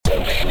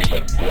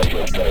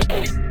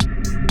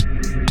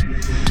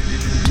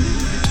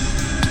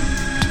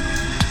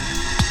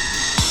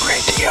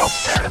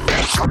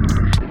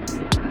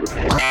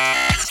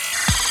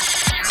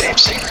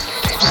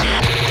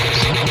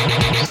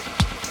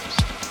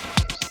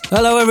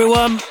Hello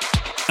everyone,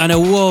 and a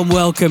warm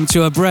welcome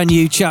to a brand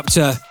new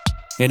chapter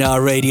in our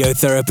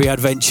radiotherapy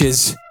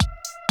adventures.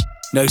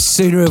 No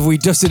sooner have we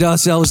dusted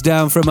ourselves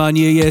down from our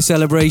New Year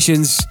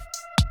celebrations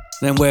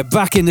than we're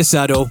back in the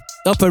saddle,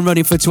 up and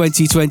running for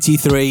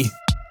 2023.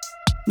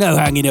 No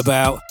hanging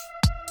about.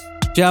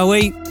 Shall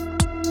we?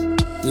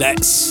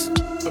 Let's.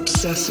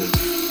 Obsessive.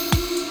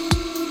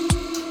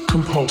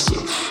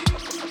 Compulsive.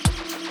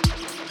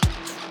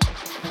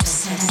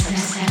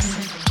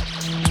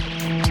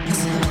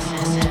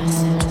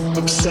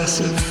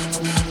 Obsessive.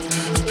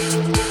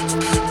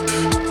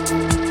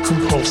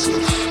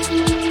 Compulsive.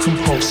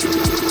 Compulsive.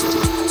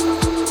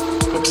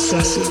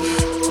 Obsessive.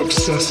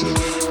 Obsessive.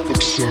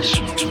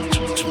 Obsessive.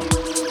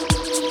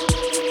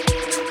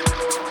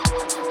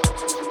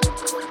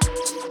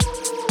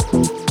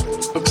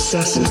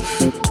 Obsessive.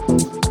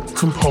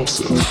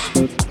 Compulsive.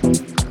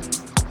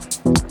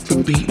 The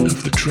beat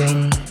of the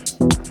drum.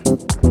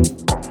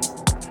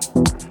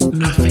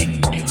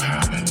 Nothing new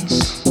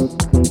happens.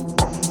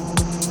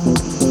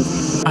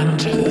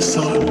 Under the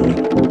sun.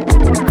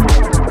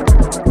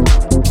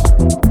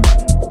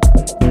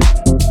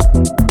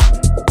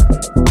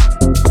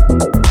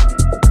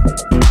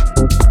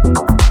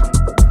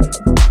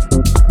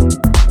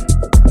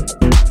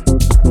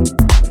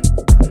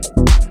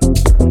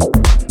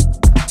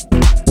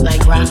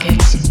 Like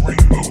rockets and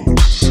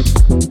rainbows.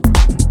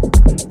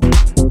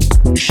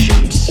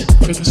 Shoots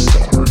for the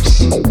stars.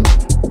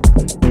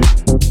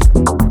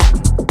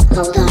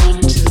 Hold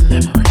on to the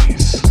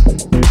memories.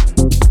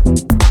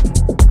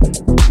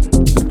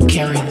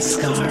 Carry the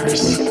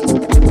scars.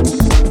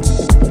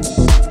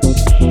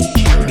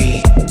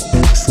 Carry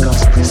the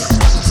scars.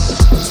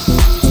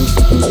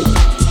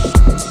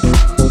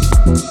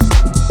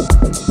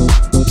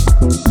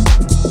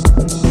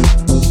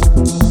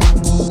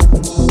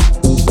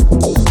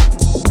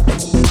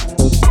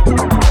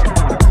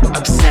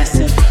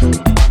 Obsessive.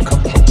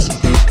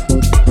 Compulsive.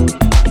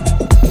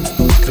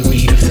 The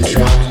beat of the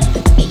drum.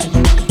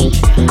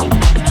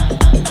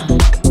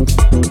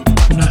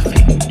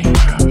 Nothing new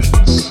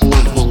happens.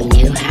 Nothing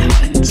new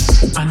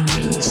happens.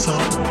 Under the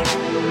sun.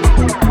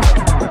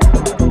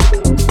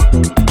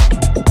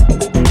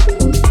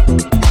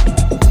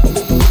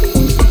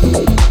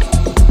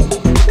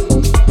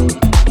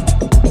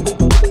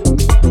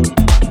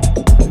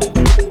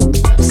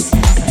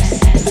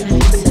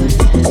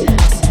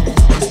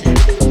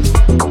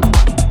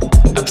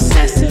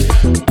 Obsessive.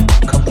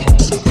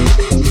 Compulsive.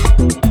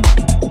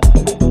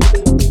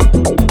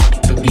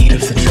 The beat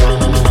of the drum.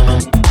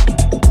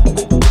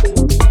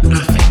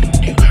 Nothing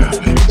new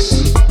happens.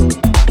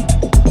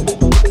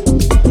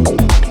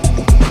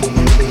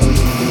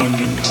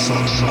 Under the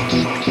sun.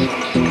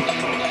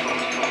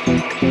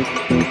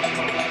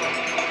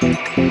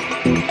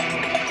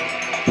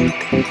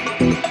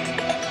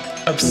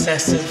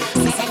 Obsessive.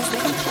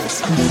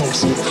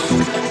 Compulsive.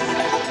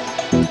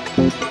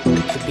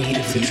 The beat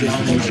of the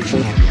drum.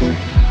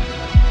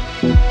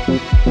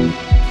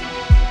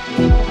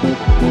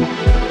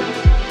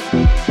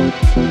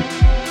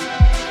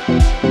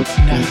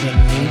 Nothing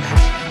new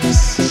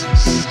happens.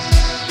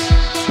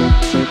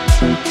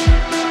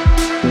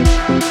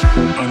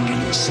 Under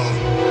the sun.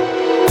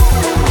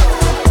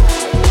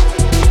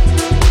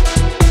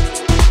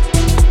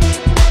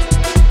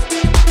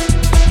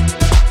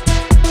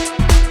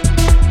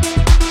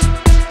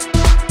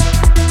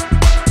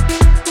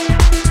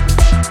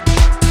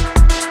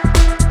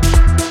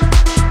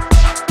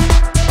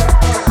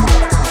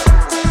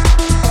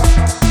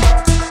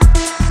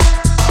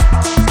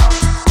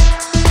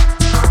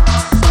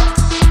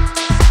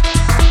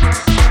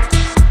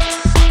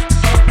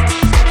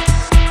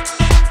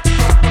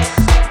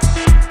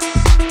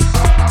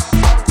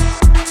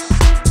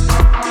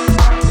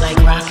 Like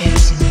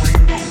rockets and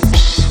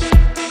rainbows.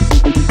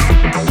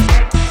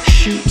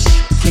 Shoots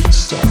For the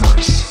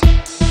stars.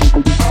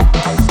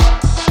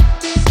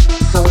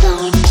 hold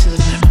on to the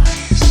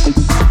memories.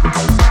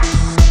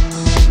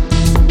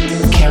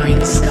 Carry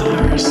the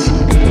scars.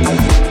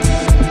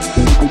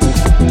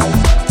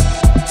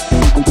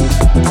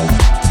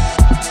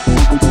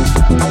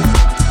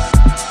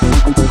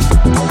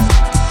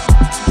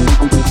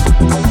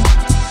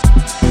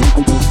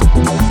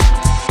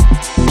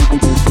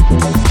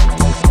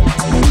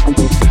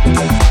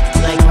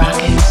 Like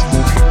rockets and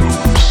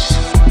rainbows.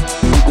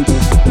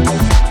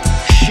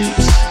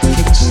 Shoots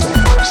For the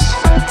stars.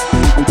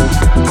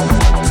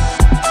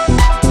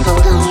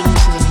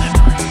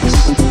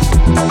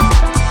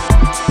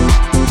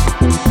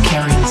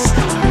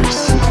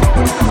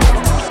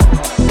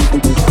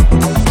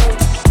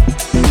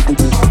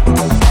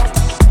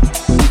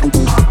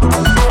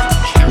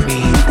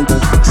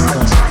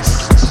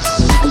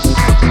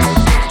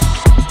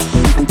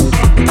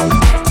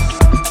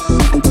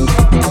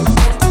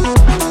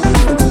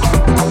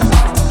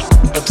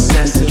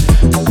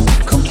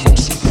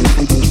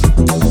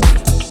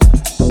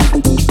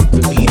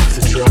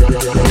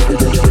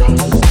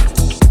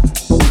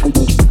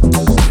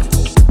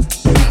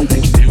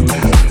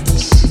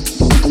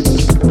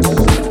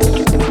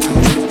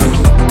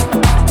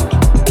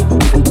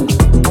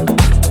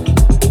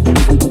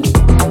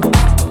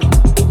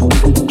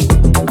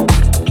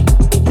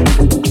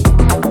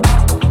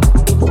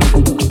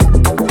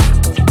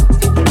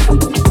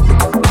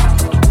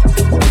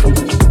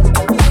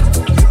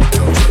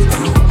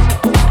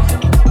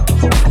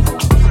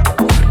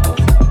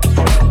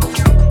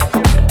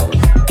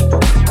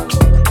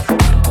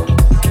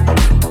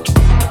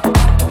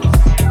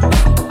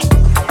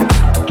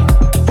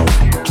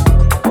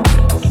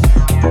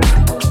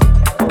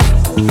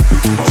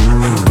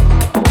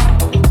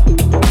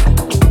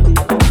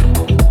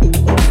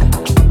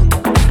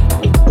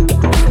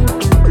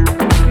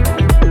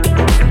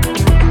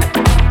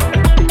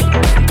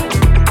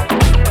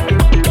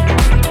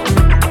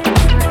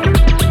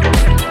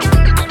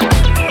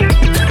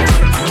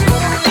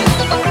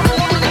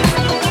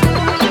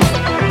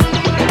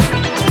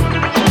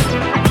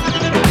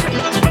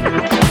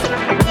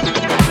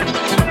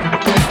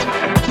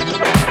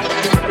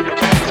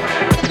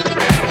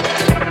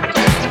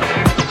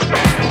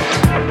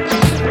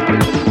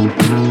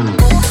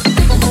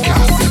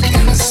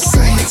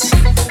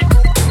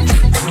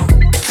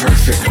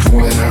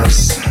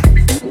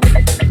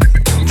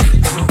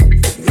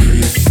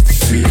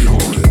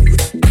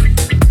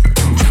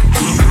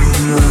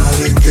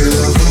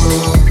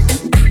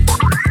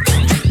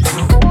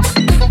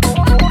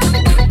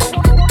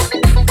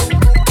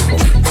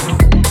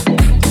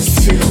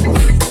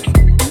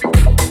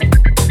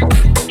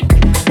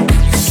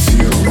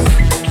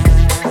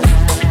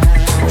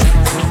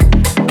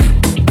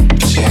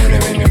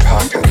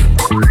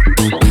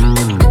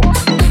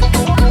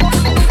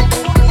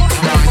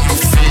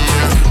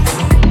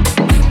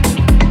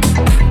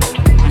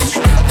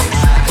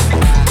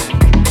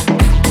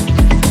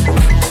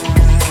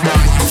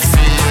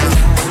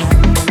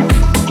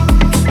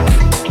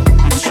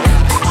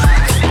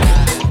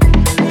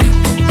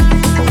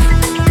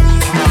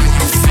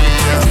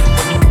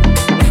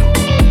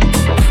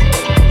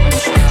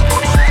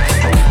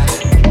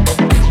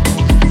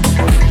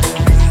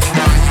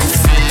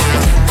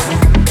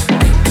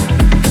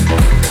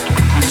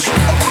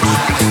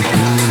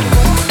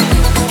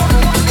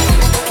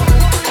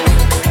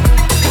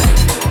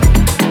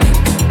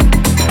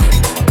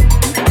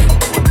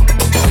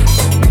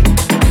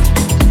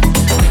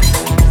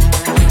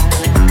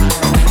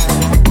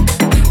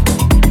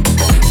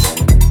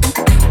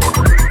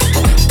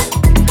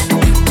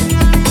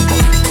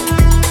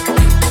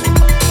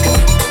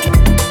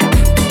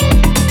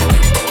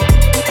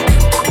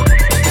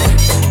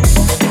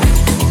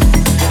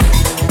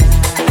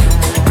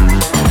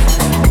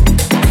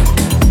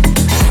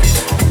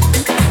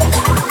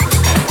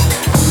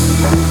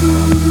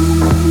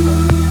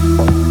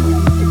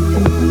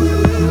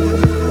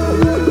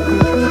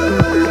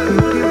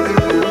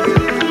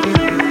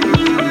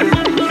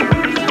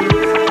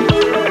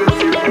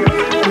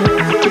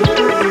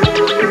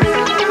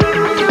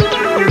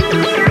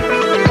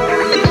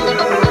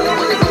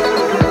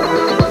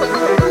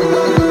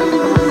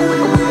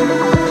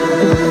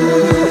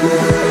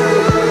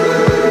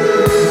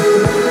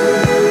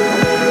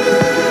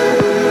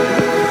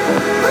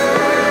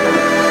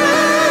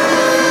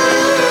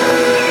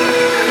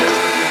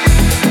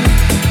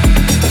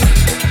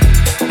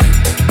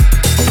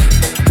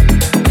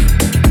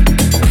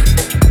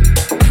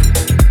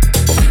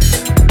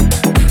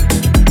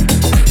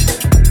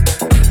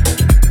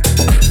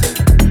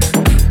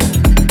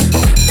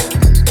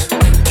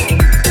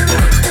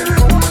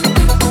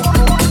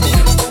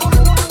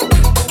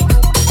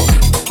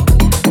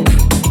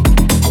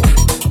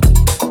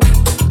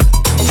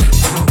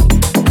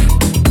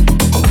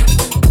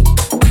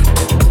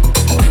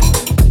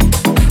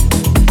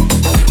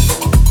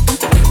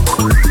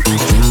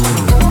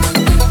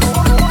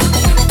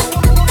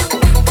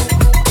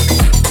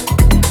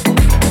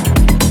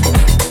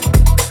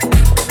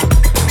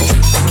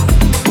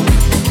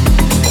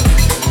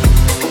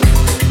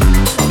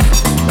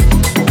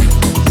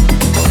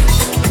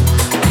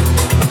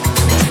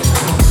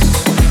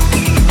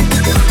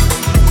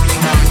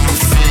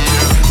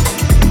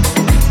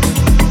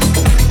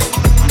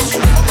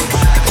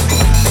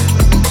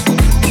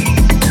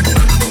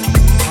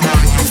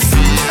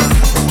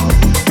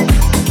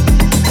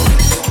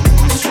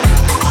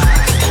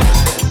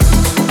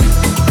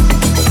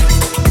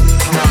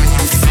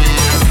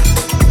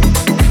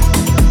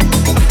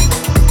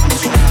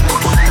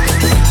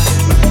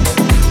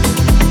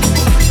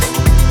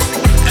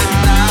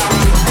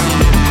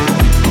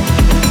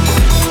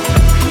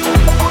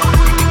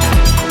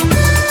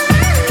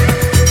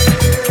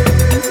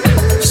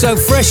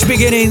 fresh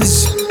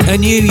beginnings, a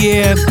new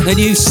year, a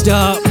new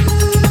start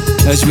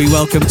as we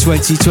welcome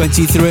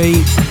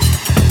 2023.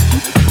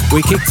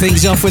 We kick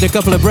things off with a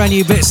couple of brand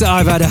new bits that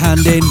I've had a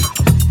hand in.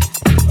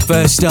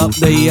 First up,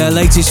 the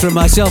latest from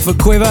myself at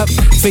Quiver,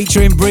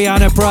 featuring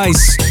Brianna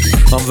Price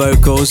on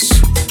vocals.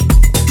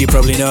 You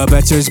probably know her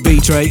better as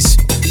B-Trace.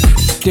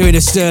 Doing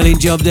a sterling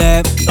job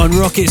there on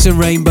Rockets and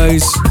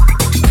Rainbows,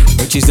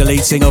 which is the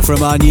lead single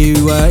from our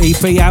new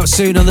EP out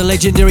soon on the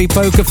legendary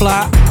Poker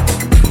Flat.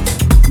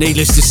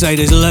 Needless to say,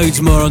 there's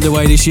loads more on the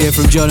way this year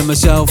from John and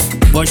myself.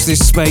 Watch this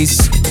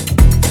space.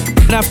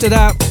 And after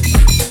that,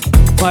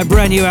 my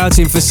brand new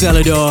outing for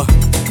Celador,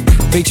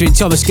 featuring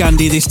Thomas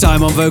Gandy, this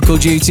time on vocal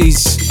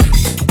duties.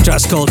 The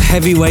track's called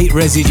Heavyweight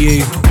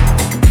Residue.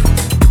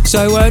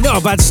 So not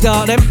a bad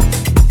start then,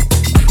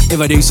 if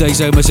I do say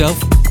so myself.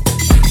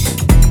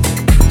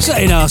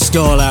 Setting our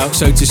stall out,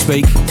 so to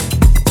speak.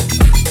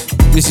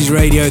 This is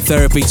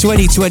Radiotherapy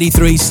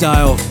 2023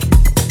 style.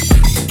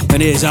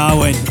 And here's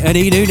Arwen and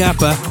Inu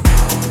Napa.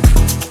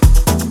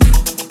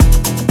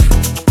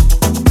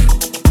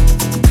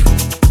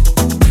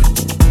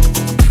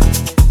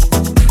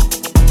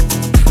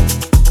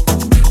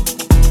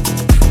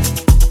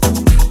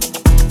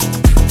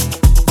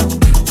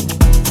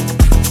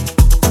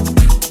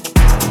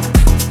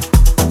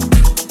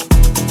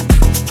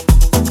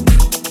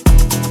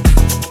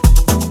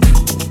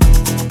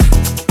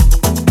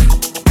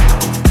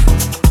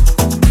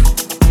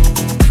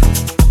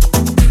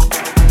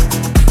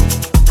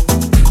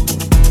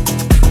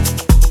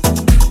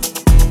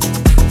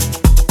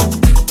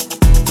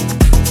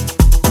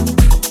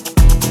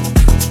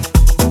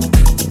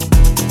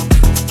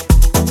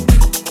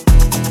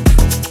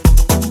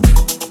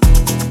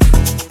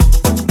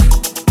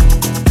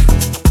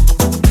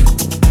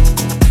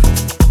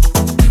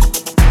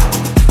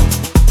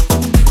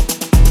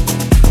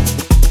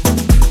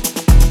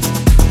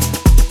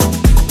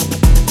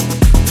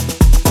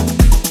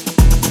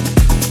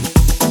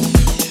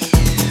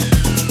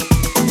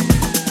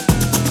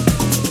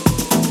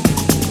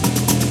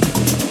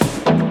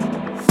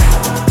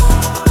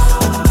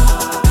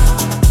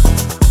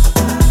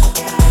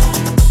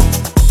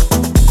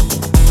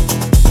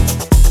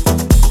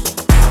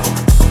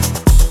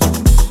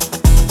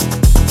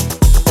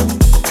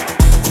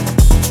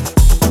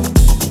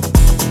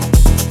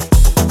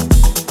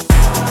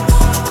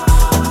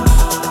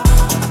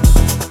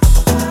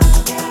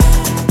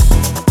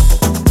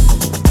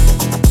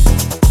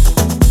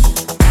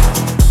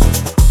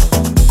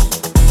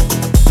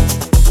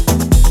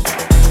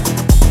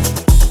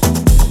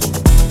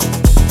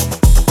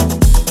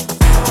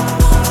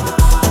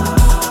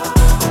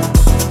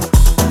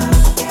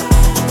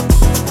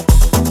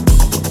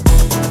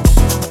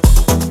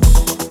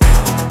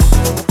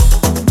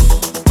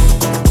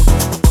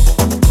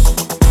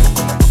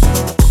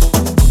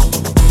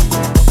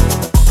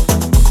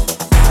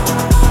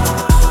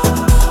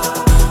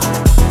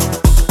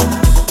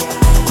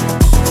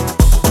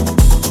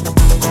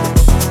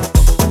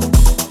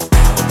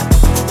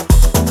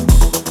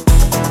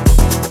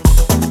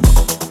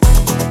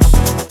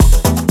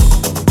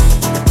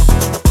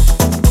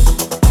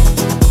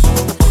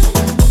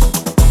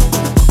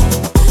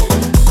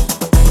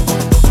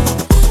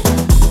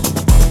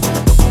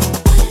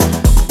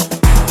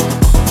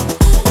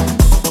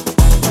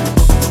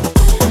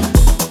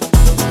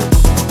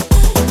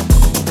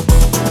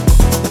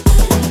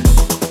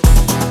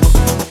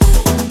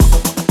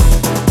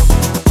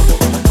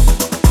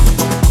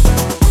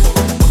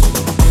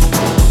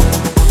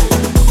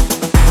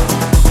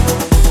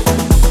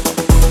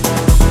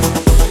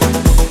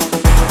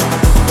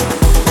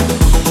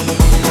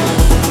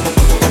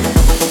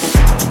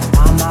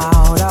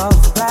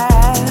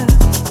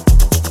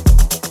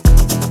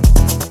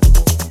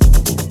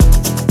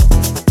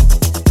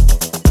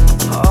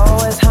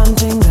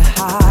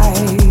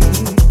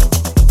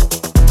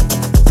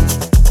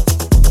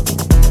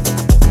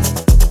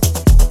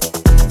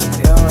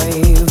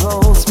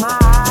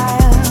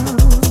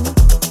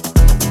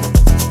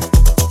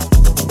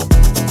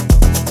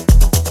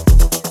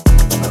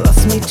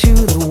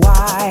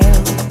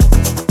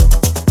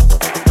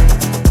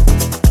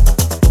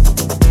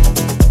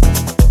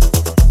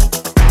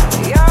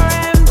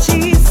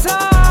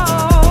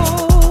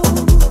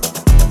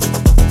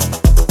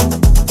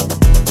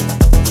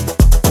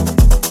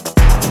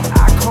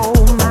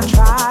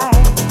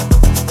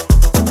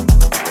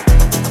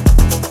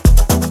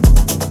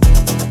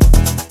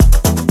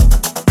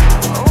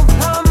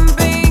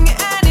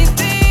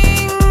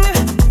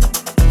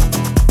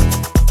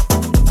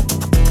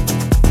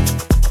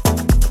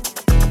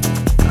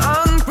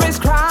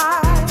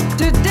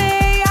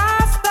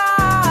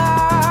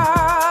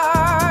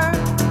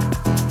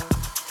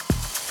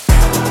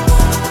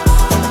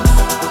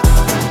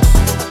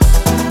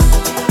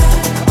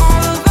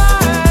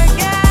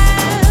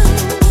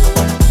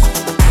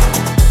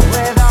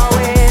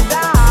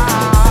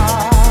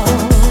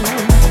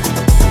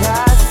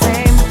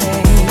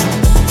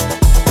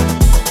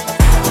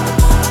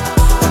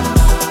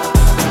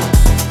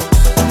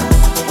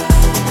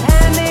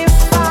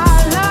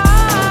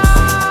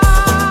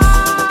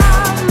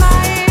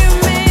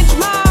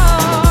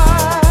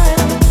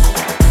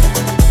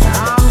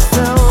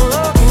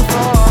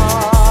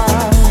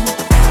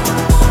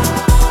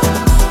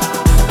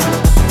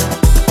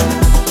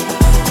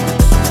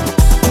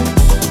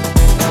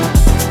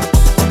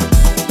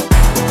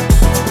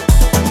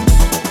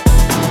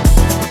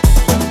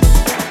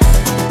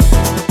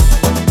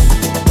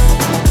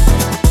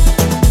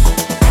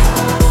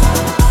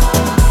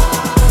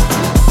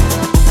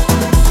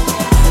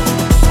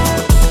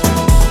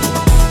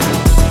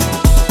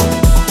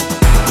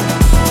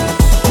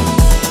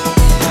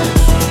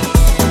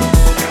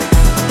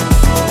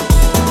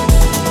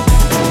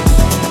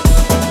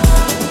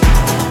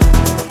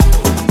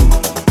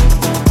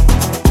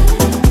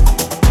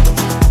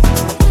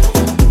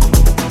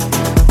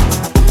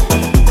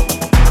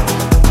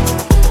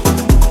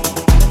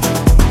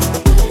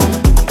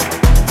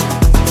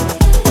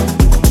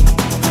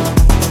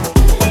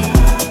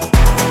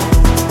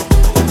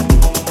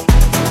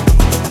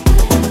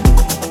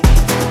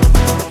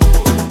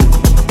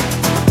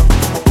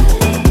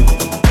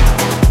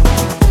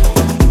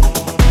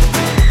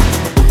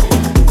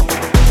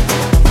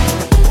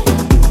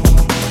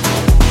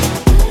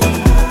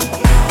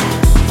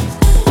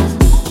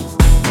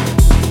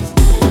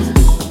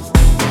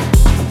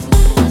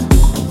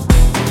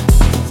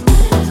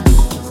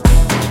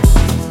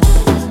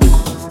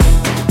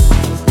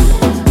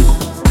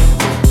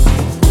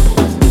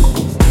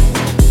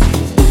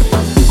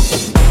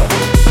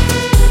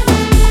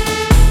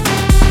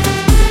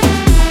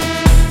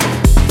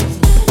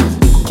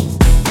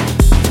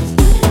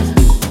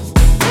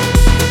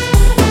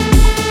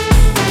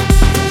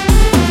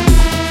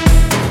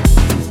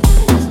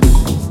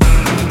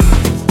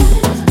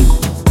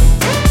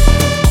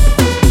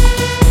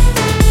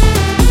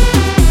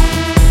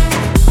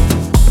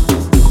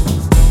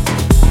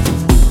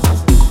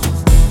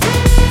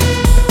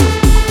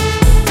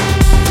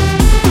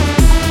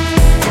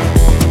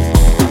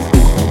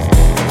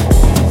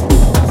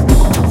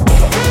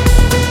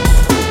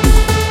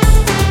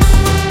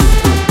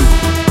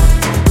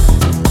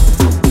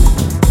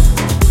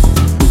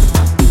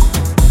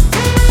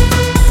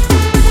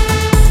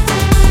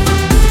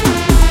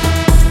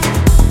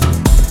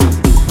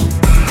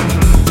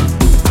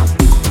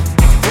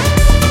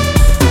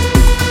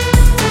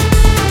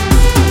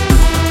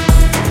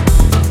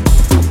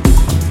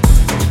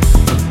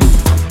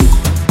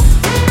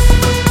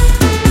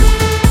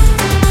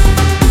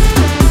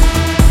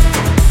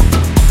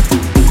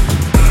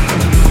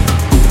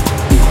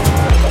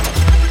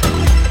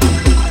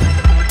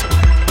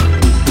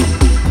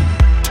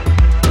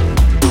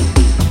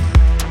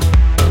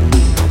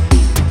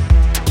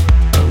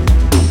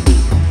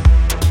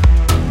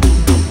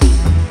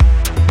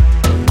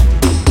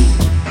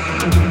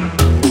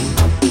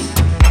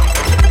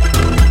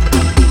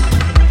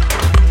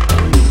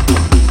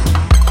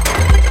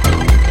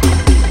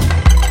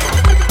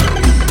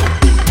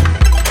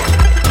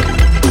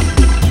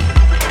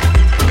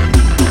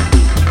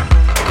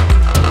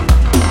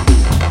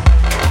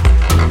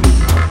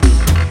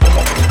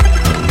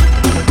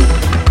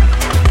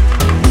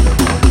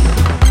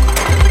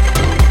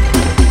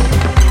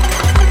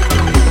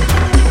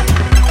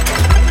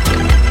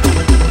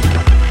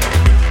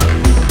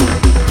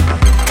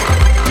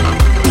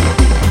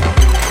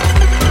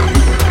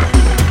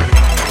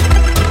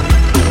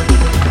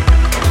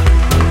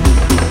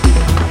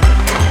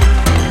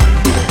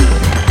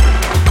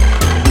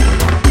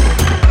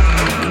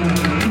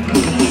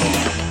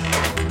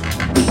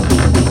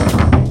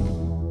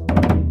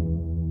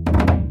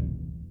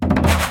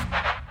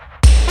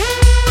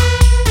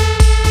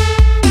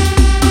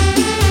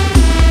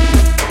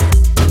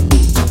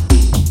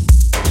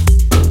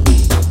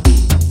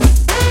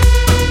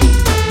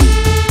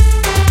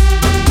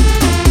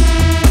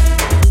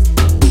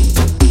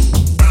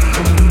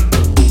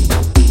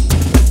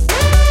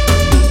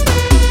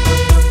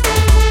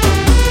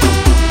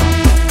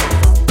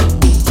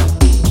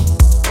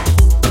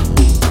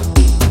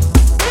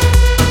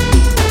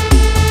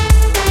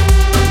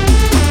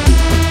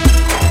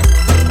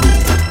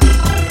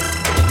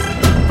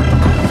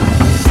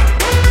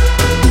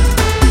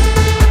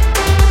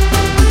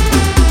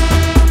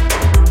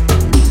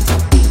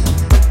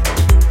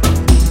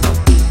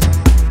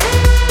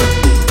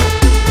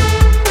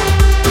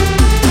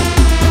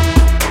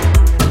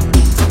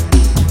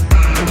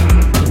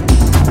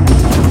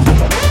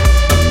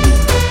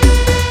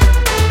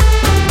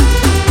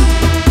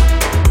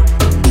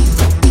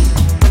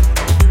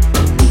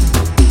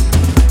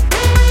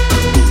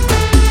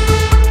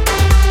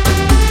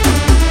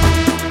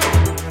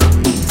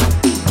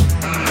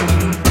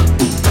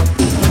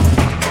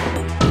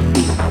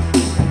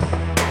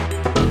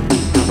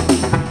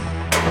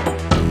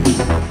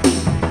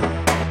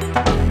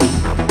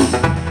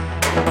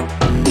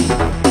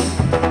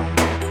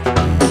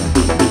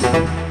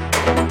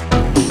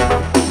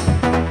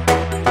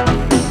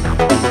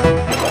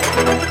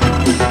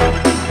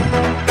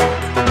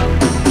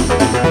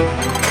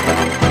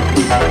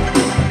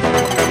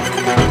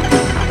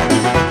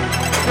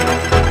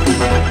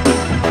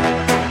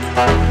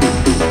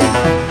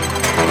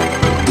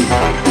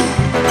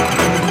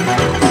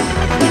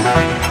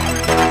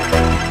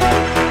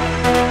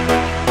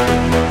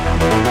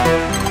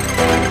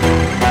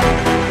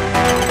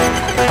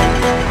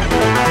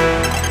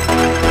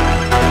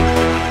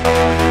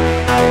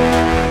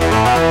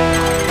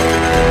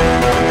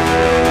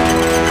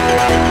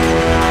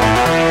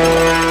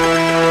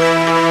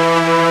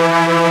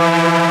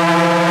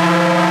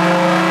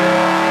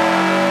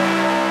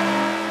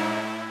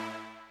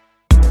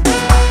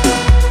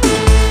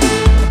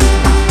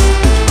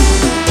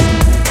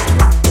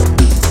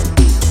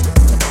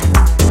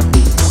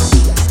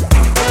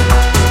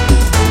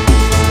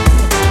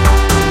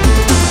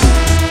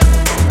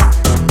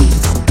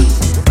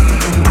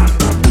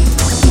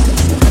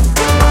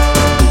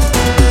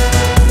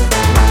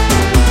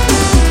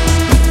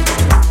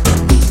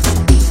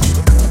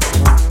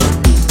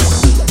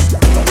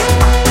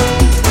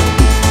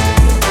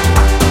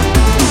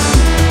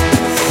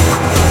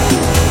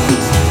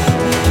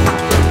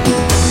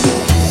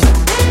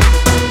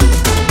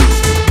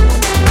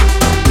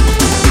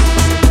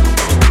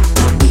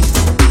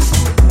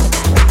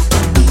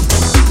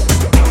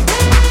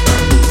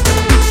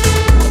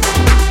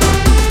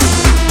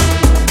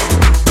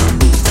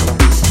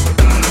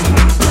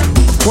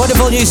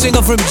 new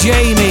single from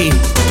Jamie,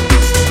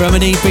 from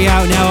an EP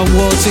out now on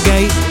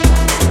Watergate.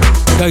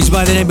 Goes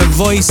by the name of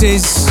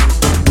Voices.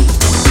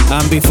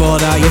 And before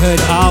that you heard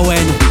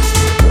Arwen,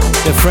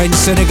 the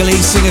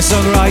French-Senegalese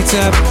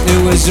singer-songwriter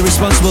who was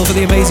responsible for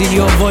the amazing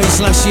Your Voice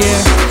last year.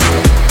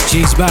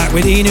 She's back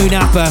with Inu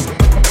Napa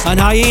and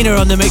Hyena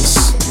on the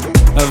mix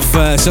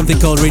of something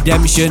called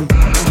Redemption.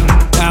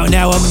 Out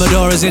now on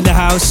Medora's in the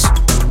house.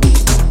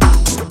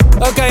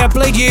 Okay, I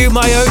played you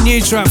my own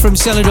new track from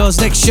Celador's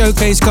next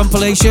showcase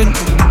compilation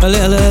a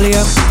little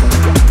earlier.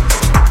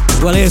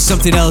 Well, here's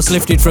something else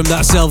lifted from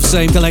that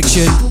self-same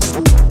collection.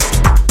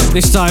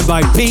 This time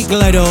by Pete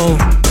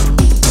Gledall.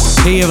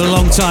 He of a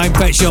long-time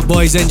Pet Shop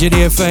Boys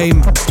engineer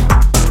fame.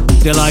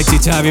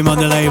 Delighted to have him on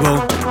the label.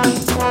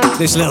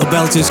 This little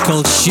belter's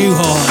called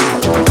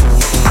Shoehorn.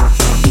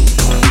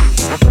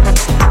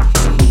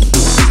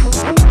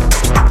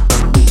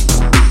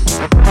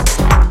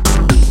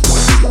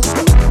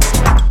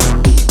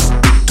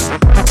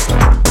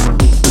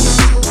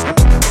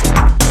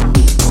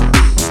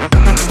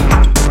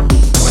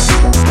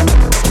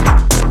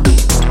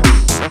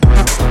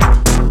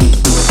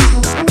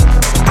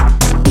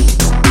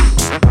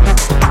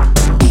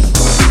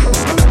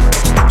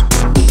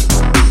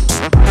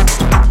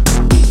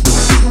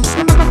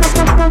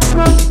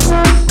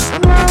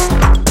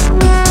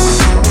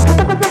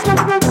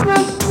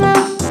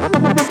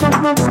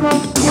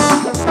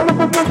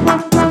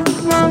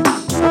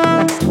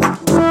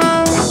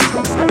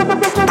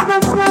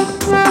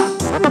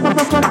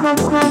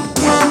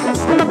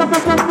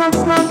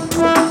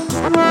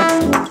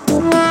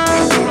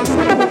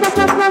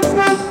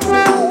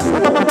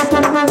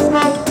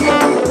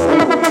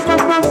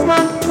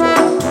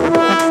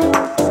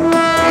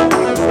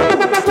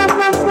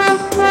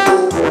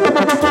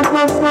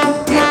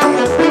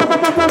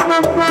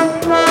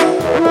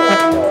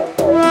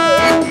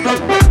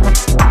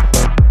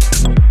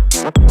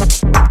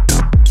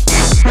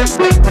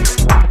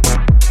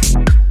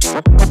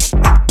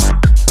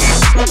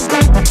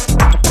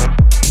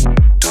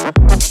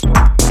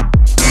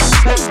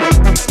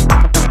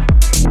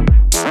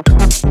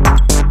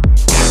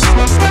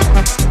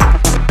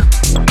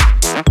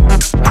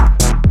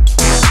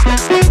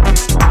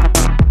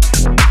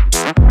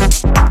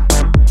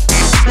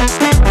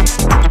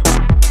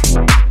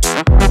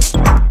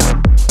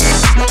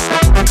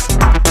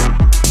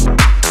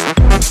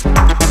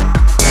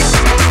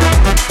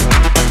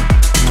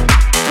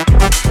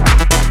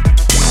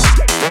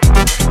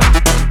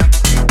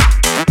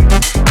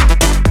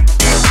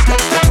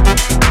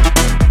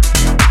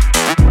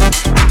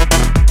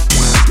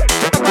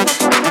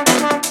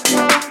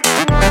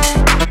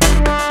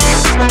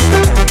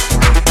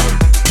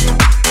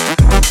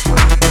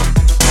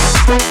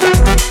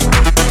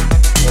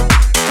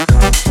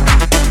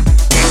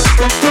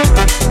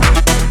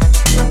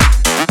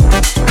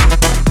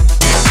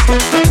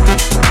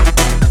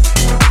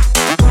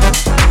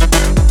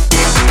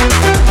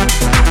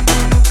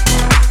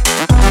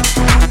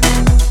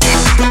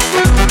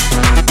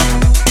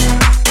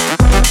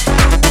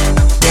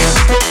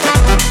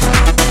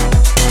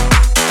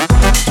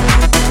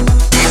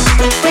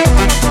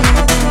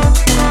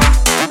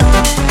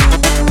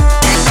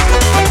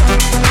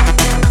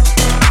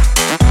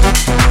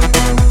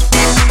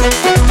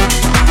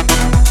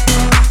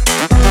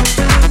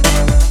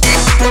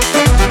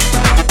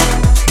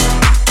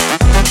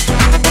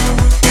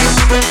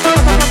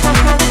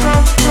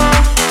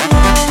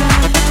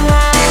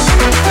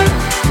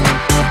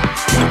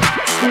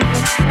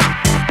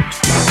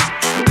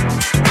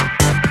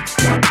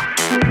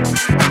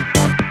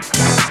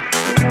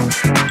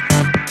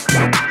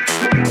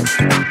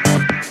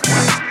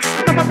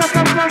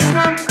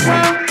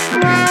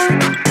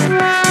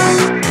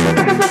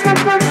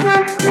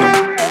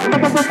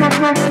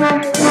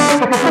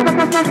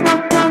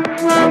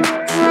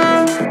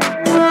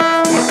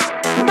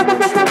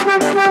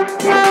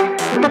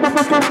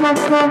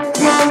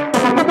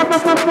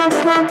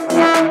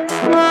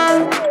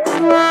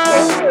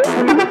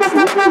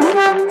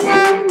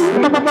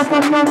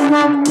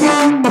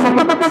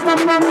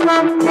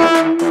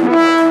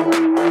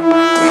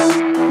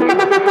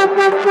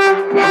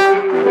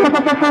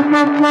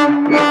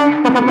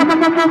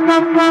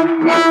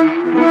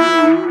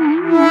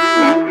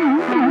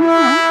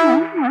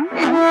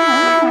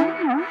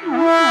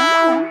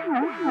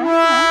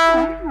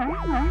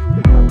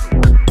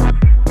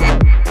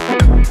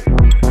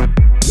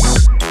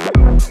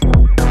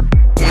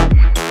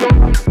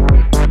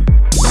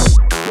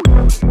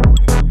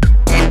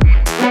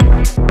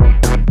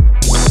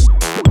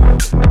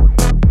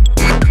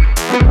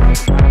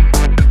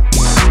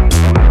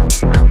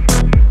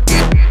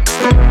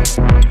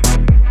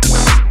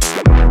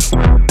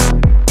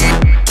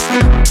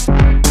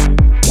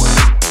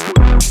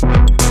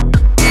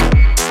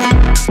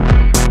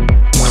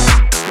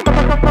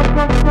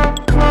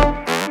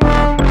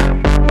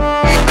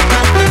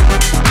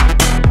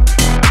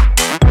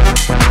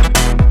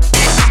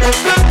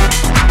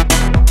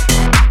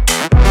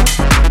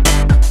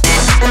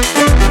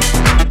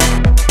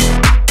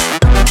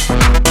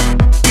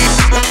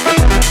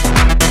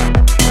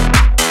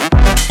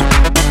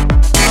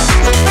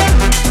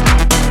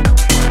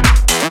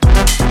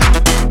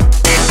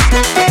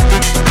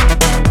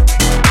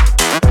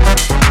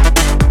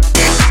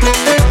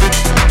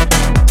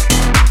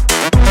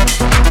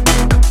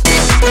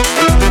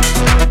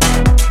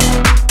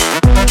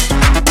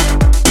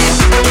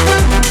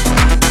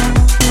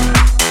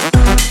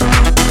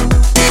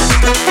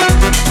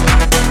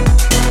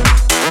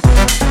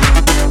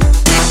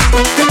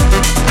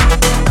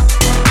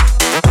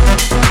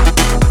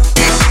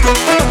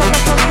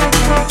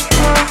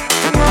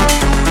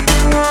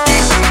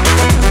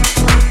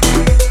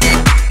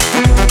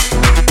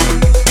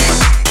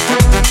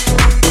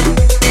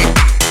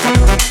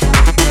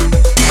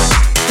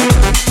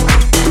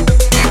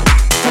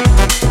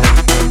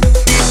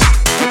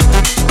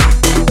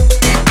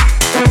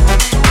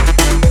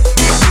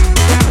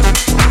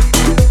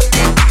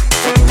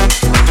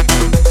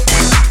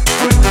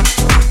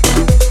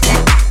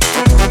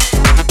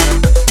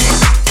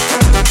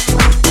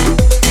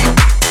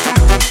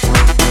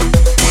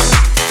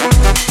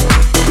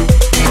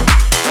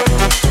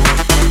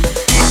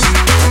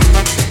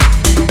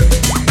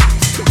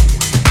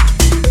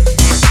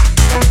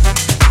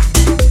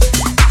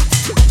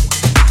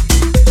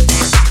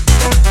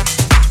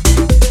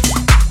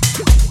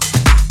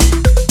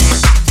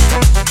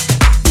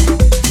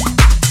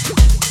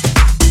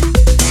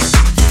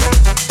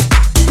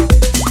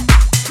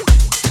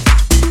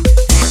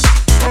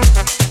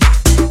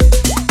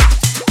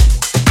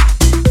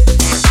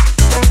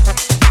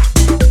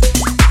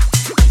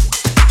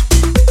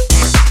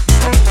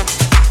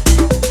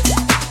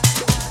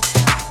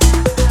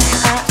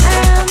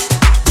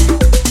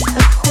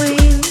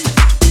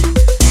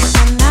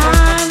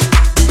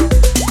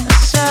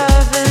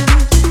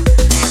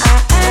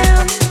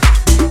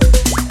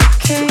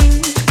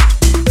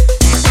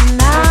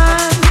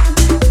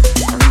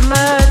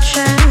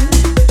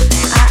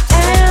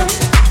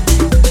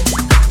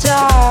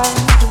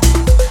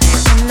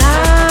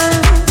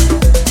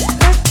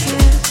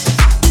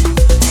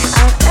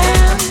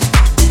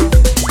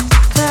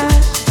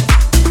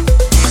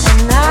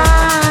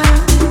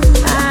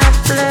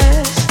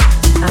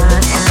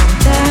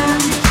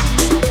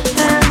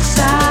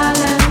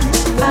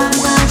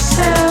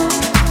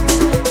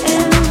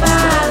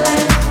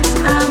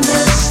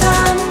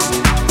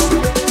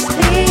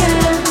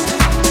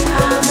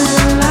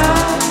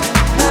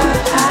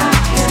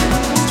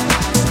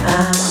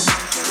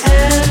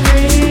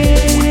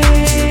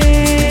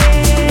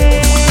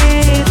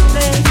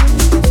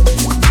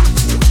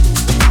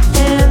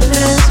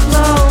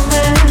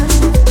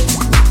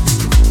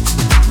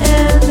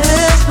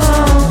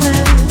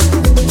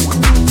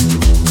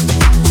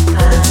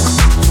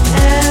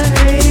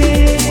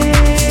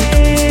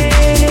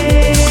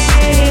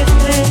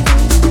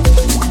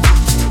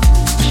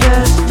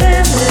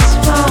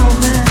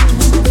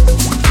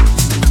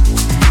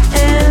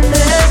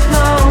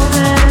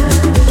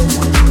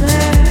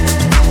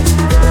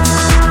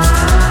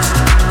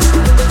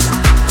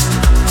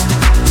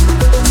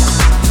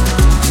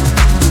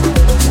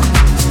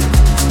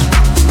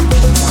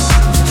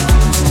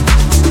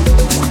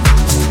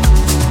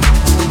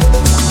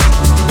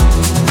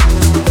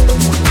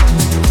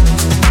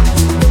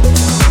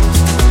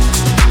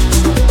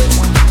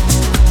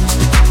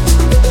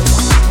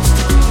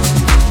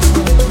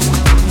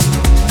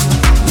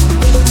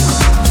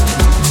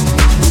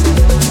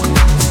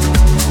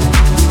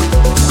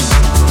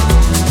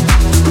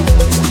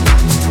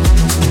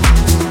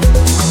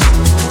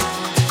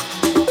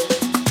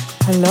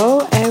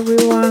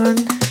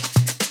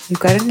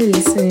 currently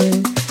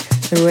listening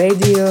to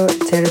Radio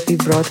Therapy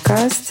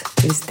broadcast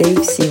with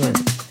Dave Simon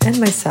and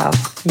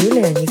myself,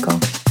 Julia Nico.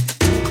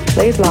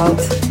 Play it loud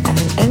and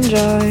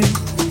enjoy.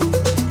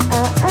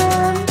 I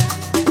am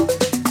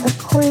a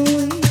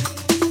queen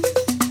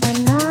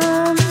and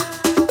I'm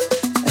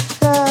a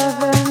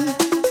servant.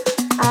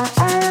 I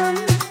am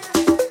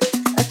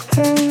a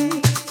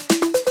king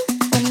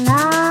and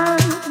I'm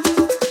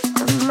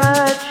a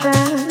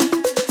merchant.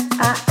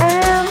 I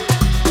am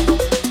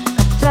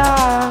a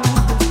dog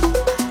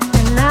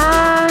and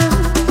I'm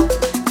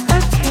a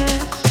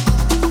kiss.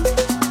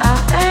 I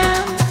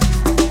am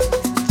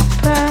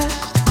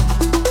pressed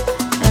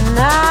and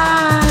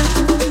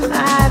I'm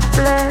at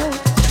bliss.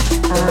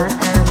 I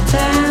am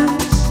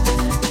dense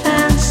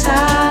and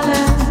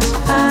silent.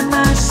 Find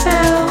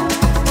myself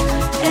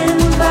in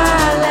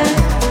violet.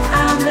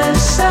 I'm the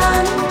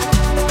sun,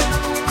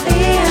 the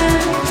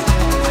end.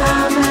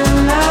 I'm in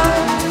love,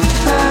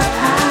 but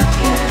I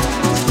can't.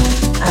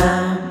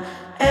 I'm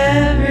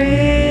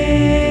everything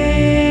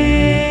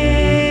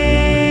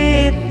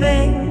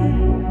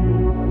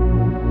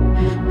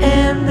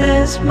in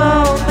this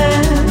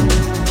moment.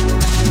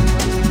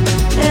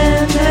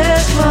 In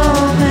this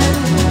moment,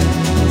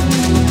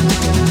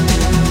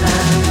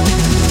 I'm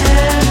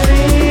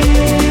everything.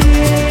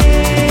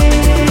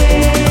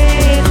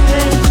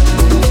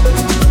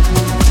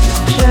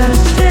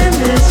 Just in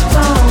this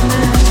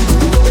moment.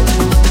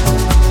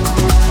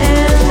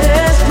 In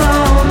this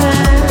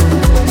moment.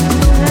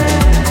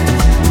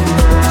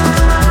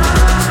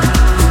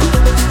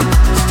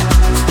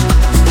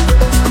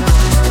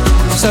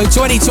 So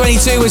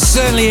 2022 was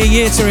certainly a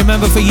year to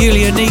remember for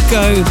Julia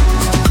Nico,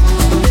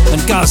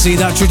 and can't see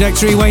that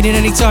trajectory waning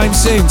anytime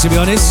soon, to be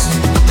honest.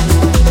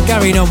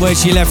 Carrying on where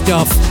she left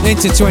off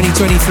into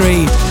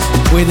 2023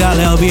 with that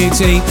little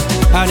beauty.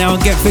 Out now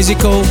and Get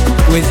Physical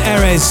with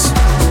Erez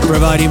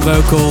providing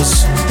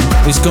vocals.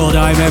 It's called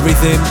I'm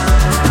Everything.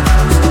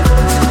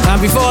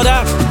 And before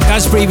that,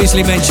 as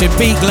previously mentioned,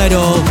 Pete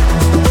Gledall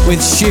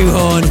with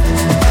Shoehorn,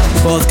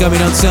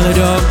 forthcoming on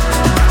Celador.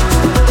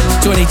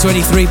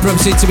 2023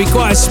 promising to be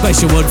quite a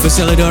special one for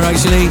Celador,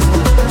 actually,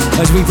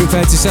 as we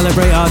prepare to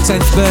celebrate our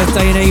 10th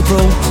birthday in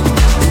April.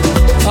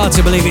 Hard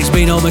to believe it's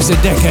been almost a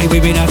decade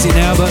we've been at it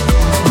now, but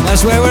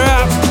that's where we're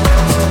at.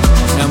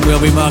 And we'll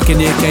be marking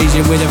the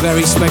occasion with a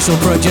very special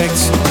project.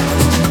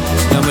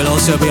 And we'll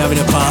also be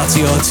having a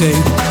party or two.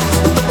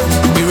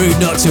 Be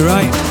rude not to,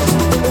 right?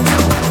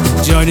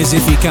 Join us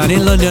if you can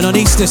in London on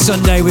Easter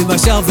Sunday with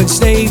myself and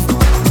Steve,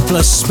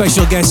 plus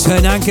special guests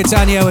Hernan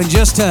Catania and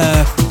Just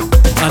Her,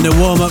 and the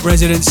warm-up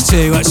residents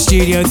too at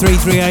Studio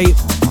 338.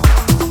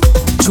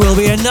 Which will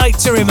be a night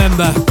to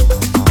remember.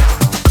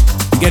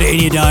 Get it in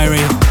your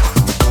diary.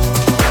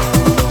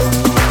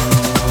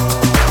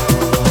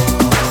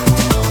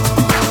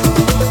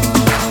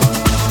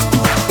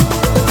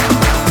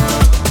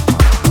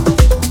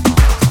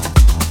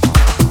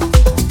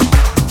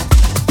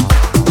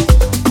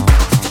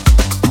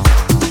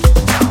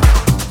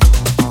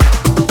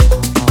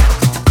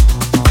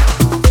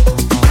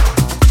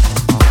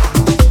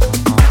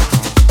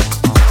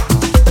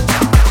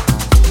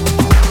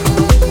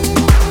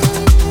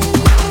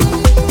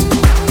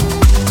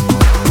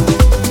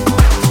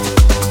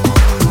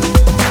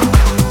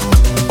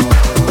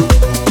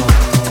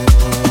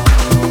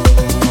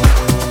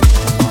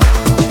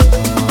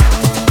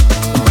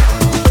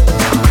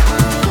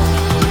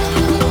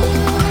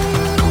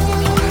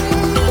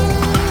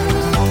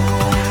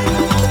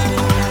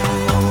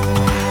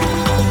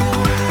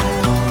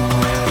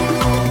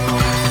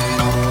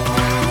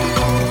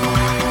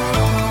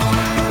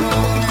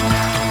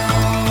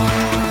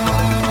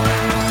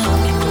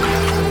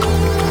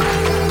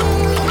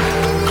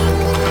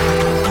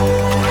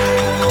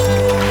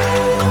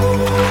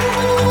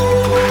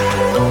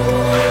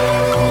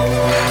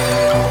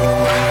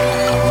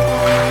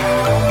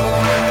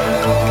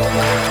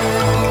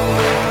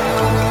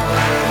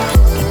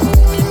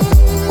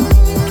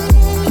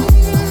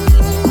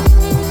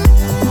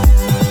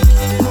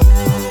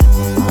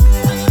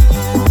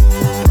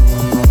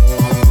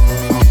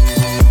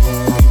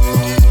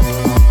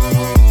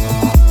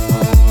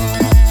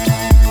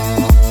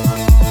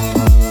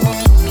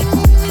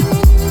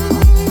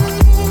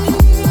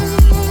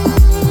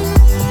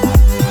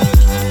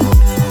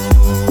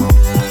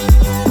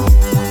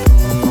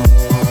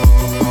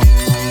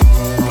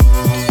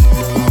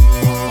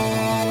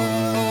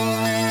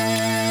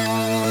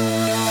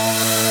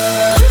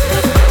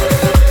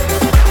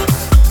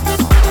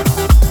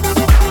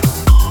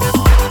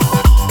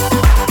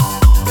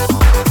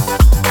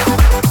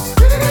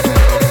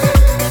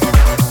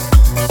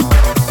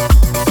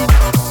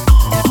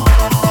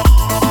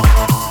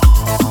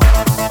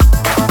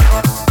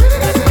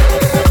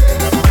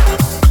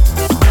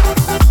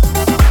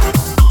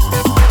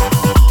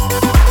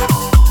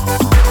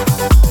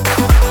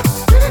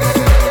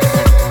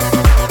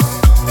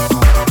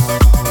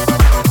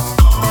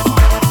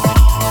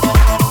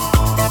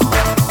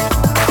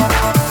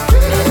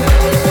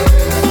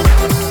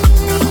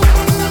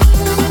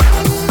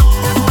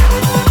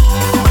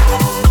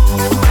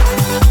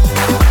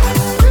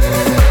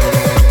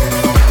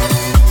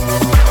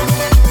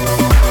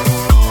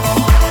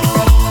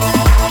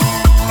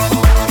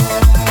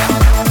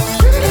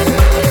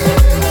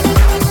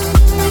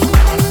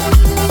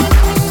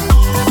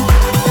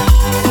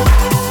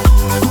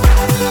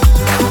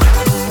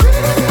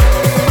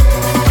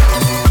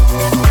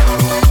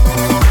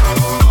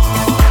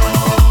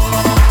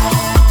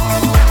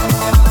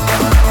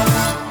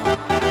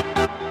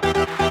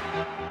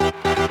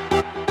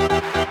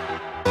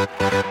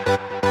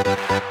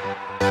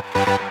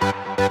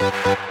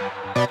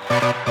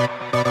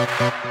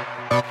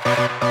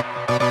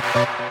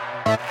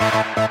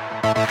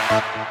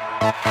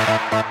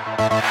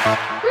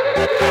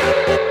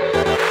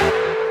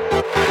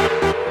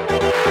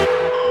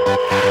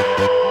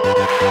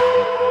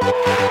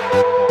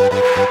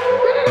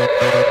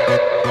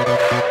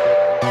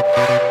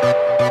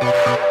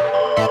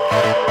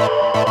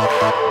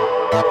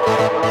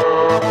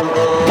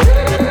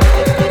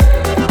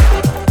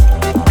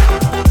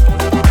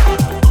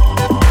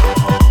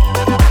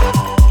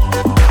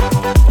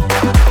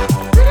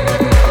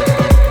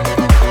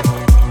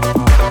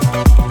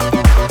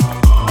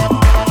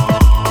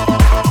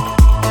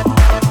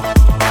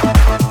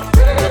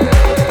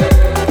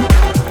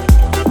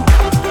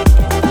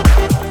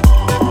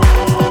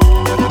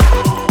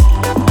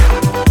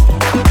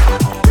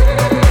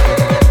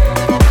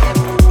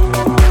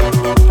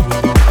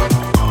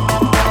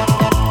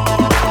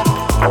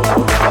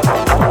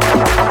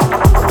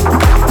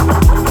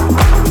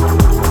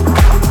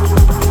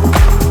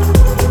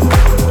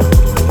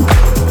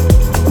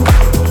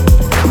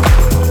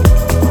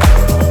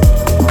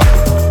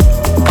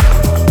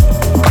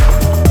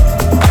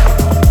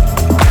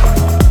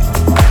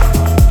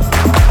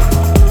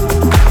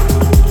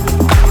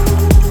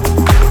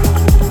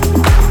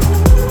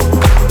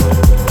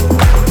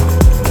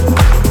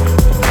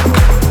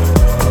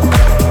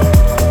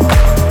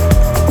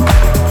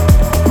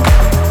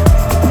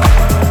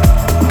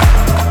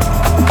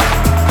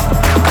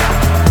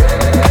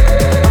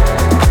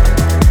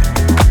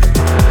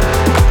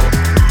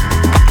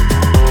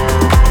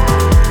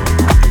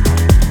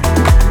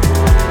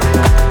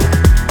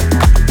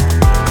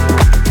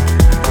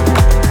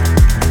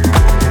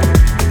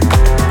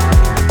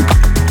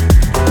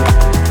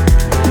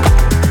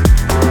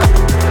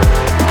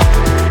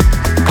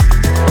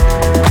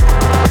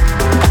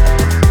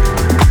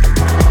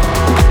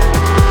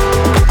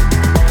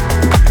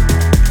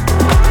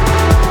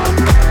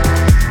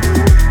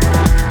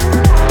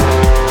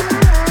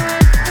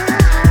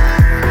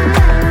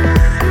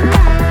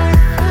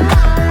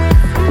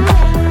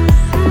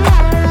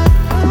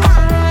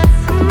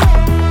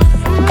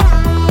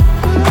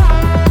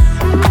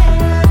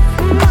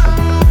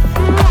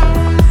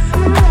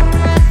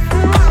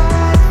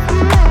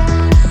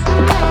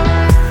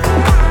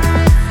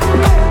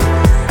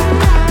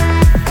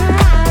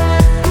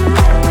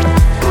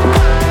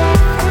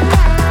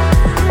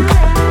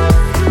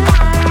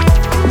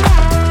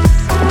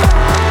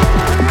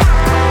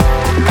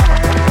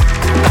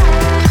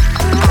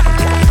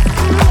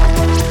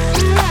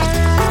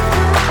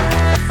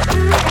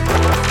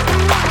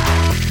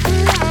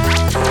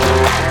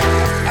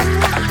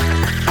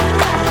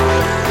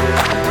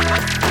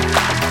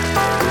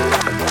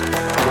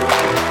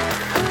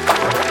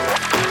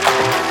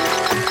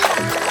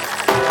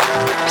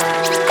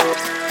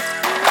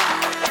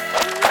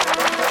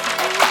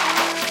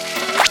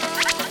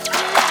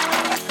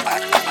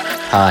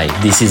 Hi,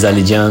 this is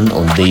Alijan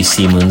on Dave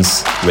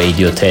Simmons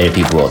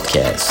Radiotherapy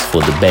broadcast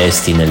for the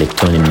best in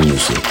electronic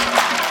music.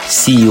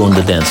 See you on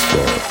the dance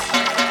floor.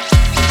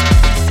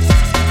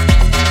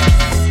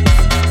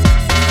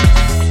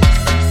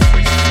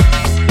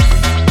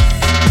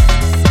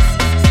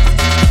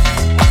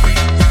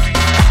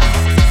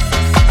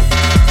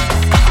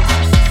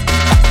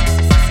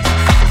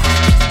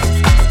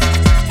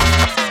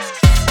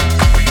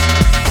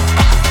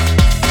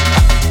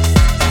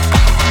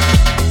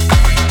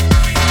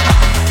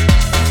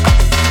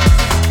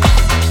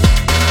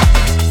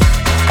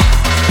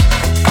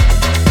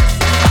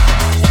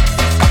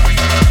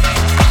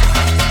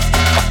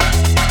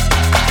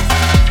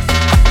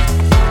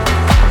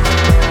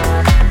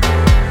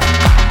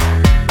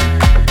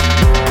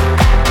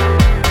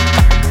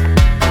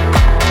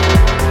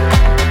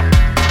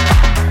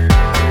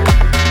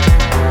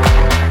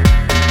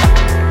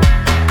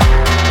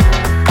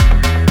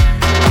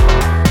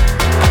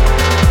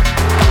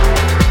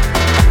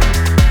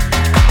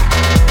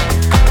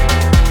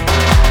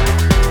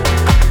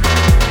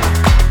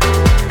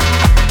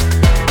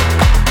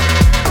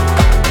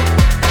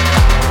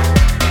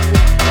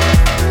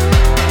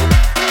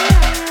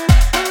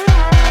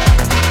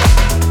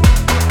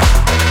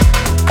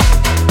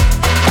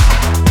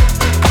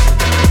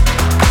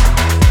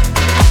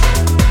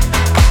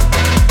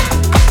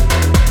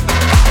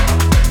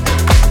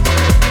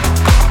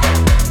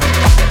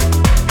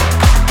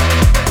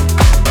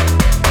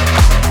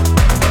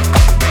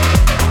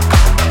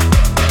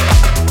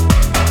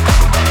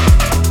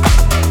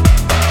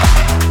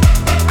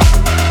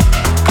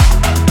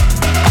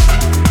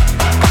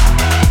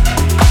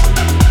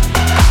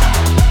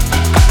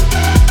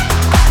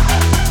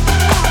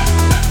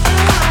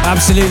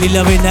 Absolutely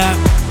loving that.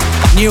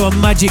 New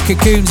on Magic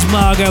Cocoon's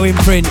Margot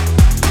imprint.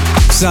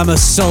 Summer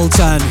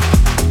Sultan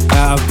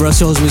out of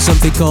Brussels with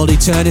something called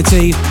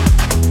Eternity.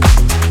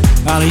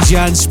 Ali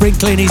Jan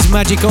sprinkling his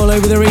magic all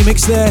over the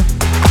remix there.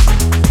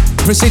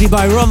 Preceded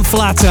by Ron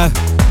Flatter,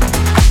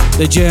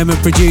 the German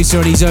producer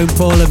on his own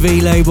Paula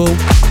V label,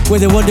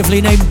 with a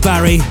wonderfully named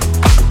Barry,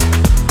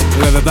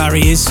 whoever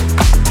Barry is.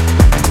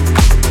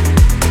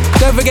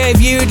 Don't forget,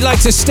 if you'd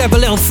like to step a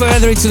little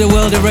further into the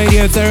world of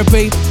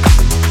radiotherapy,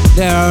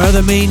 There are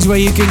other means where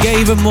you can get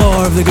even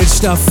more of the good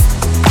stuff.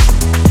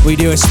 We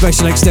do a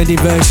special extended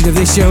version of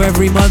this show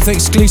every month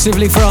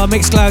exclusively for our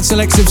Mixcloud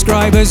Select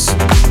subscribers.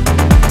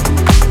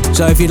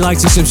 So if you'd like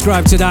to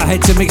subscribe to that,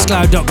 head to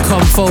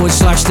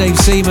mixcloud.com/Dave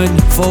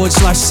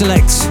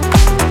Seaman/select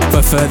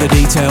for further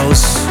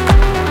details.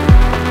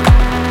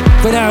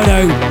 But now,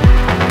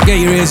 get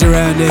your ears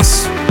around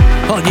this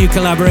hot new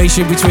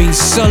collaboration between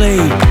Sully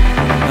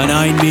and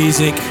Ein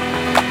Music.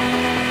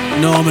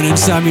 Norman and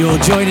Samuel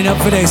joining up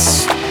for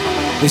this.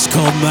 It's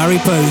called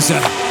Mariposa.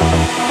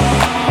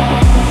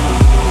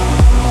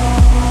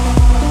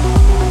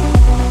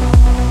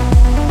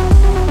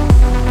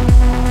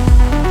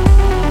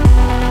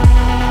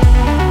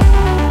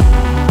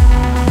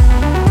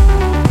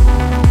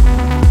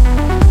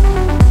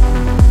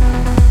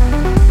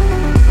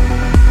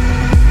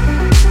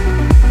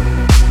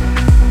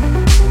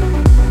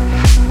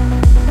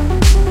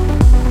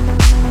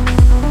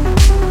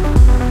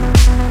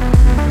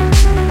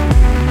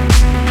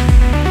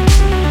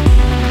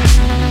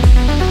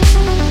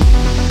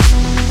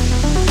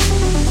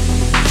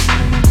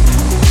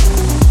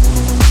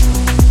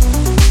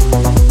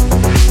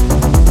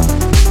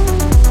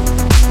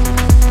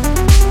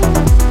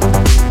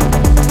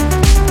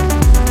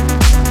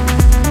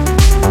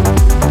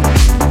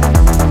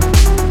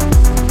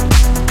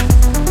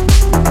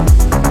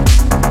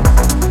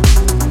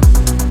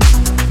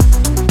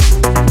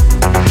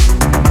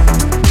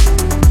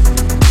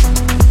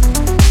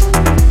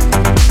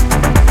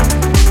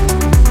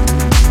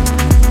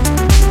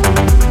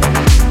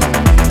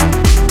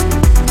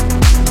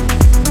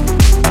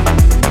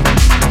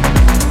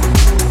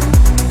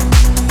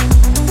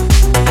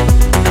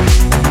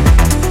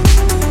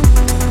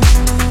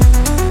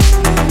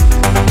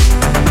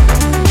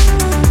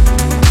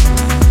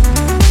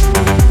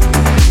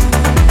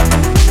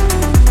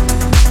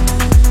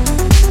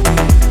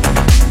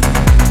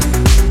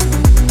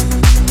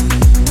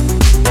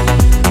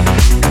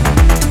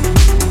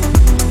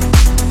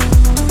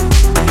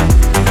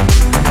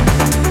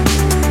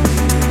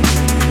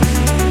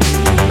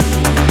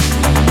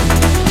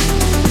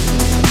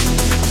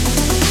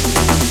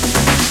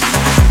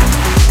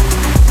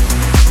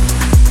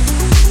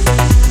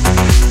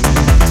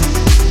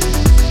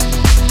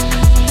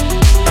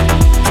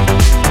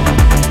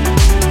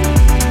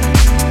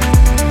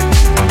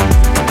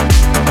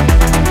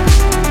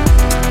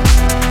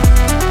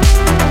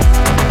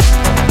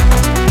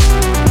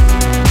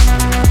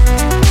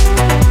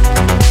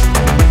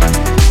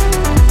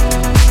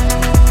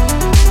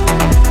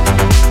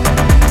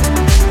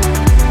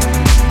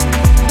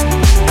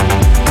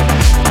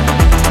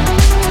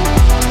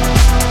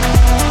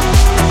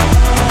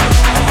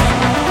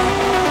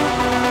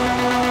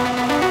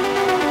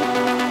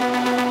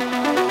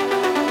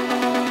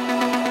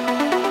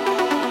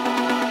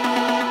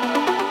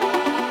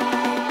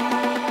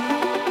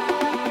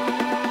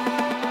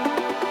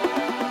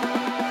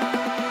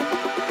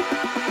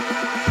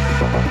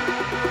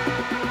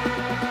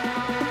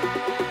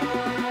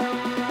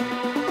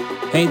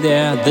 Hey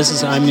there, this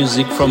is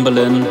iMusic from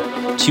Berlin,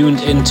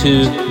 tuned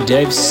into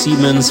Dave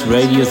Seaman's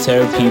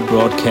Radiotherapy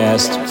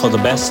broadcast for the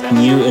best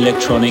new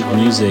electronic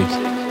music.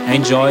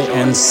 Enjoy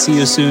and see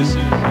you soon.